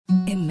details.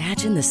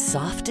 Imagine the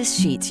softest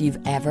sheets you've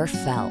ever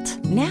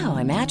felt. Now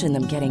imagine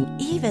them getting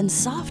even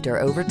softer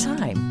over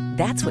time.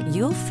 That's what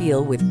you'll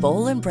feel with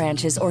Boll &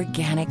 Branch's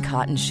organic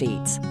cotton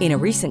sheets. In a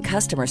recent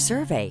customer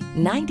survey,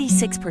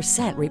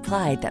 96%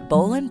 replied that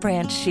Boll &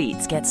 Branch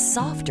sheets get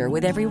softer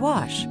with every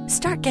wash.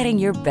 Start getting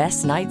your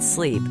best night's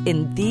sleep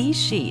in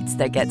these sheets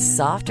that get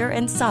softer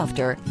and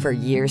softer for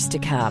years to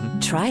come.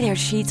 Try their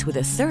sheets with a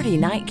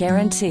 30-night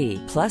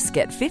guarantee. Plus,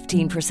 get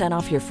 15%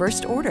 off your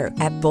first order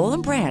at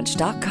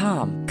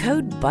bollandbranch.com.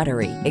 Code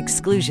BUTTERY.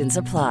 Exclusions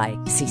apply.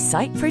 See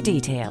site for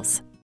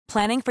details.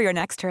 Planning for your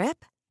next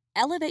trip?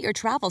 Elevate your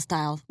travel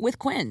style with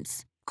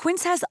Quince.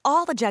 Quince has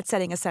all the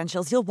jet-setting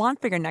essentials you'll want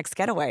for your next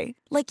getaway,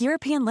 like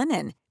European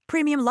linen,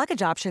 premium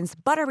luggage options,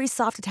 buttery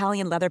soft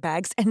Italian leather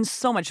bags, and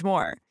so much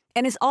more.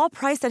 And is all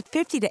priced at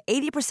 50 to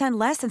 80%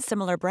 less than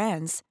similar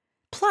brands.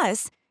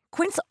 Plus,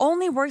 Quince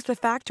only works with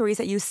factories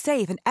that use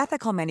safe and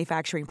ethical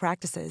manufacturing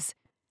practices.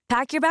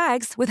 Pack your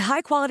bags with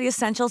high-quality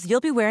essentials you'll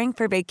be wearing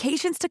for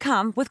vacations to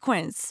come with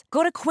Quince.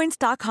 Go to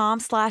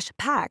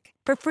quince.com/pack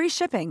for free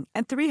shipping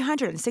and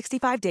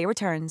 365-day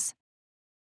returns.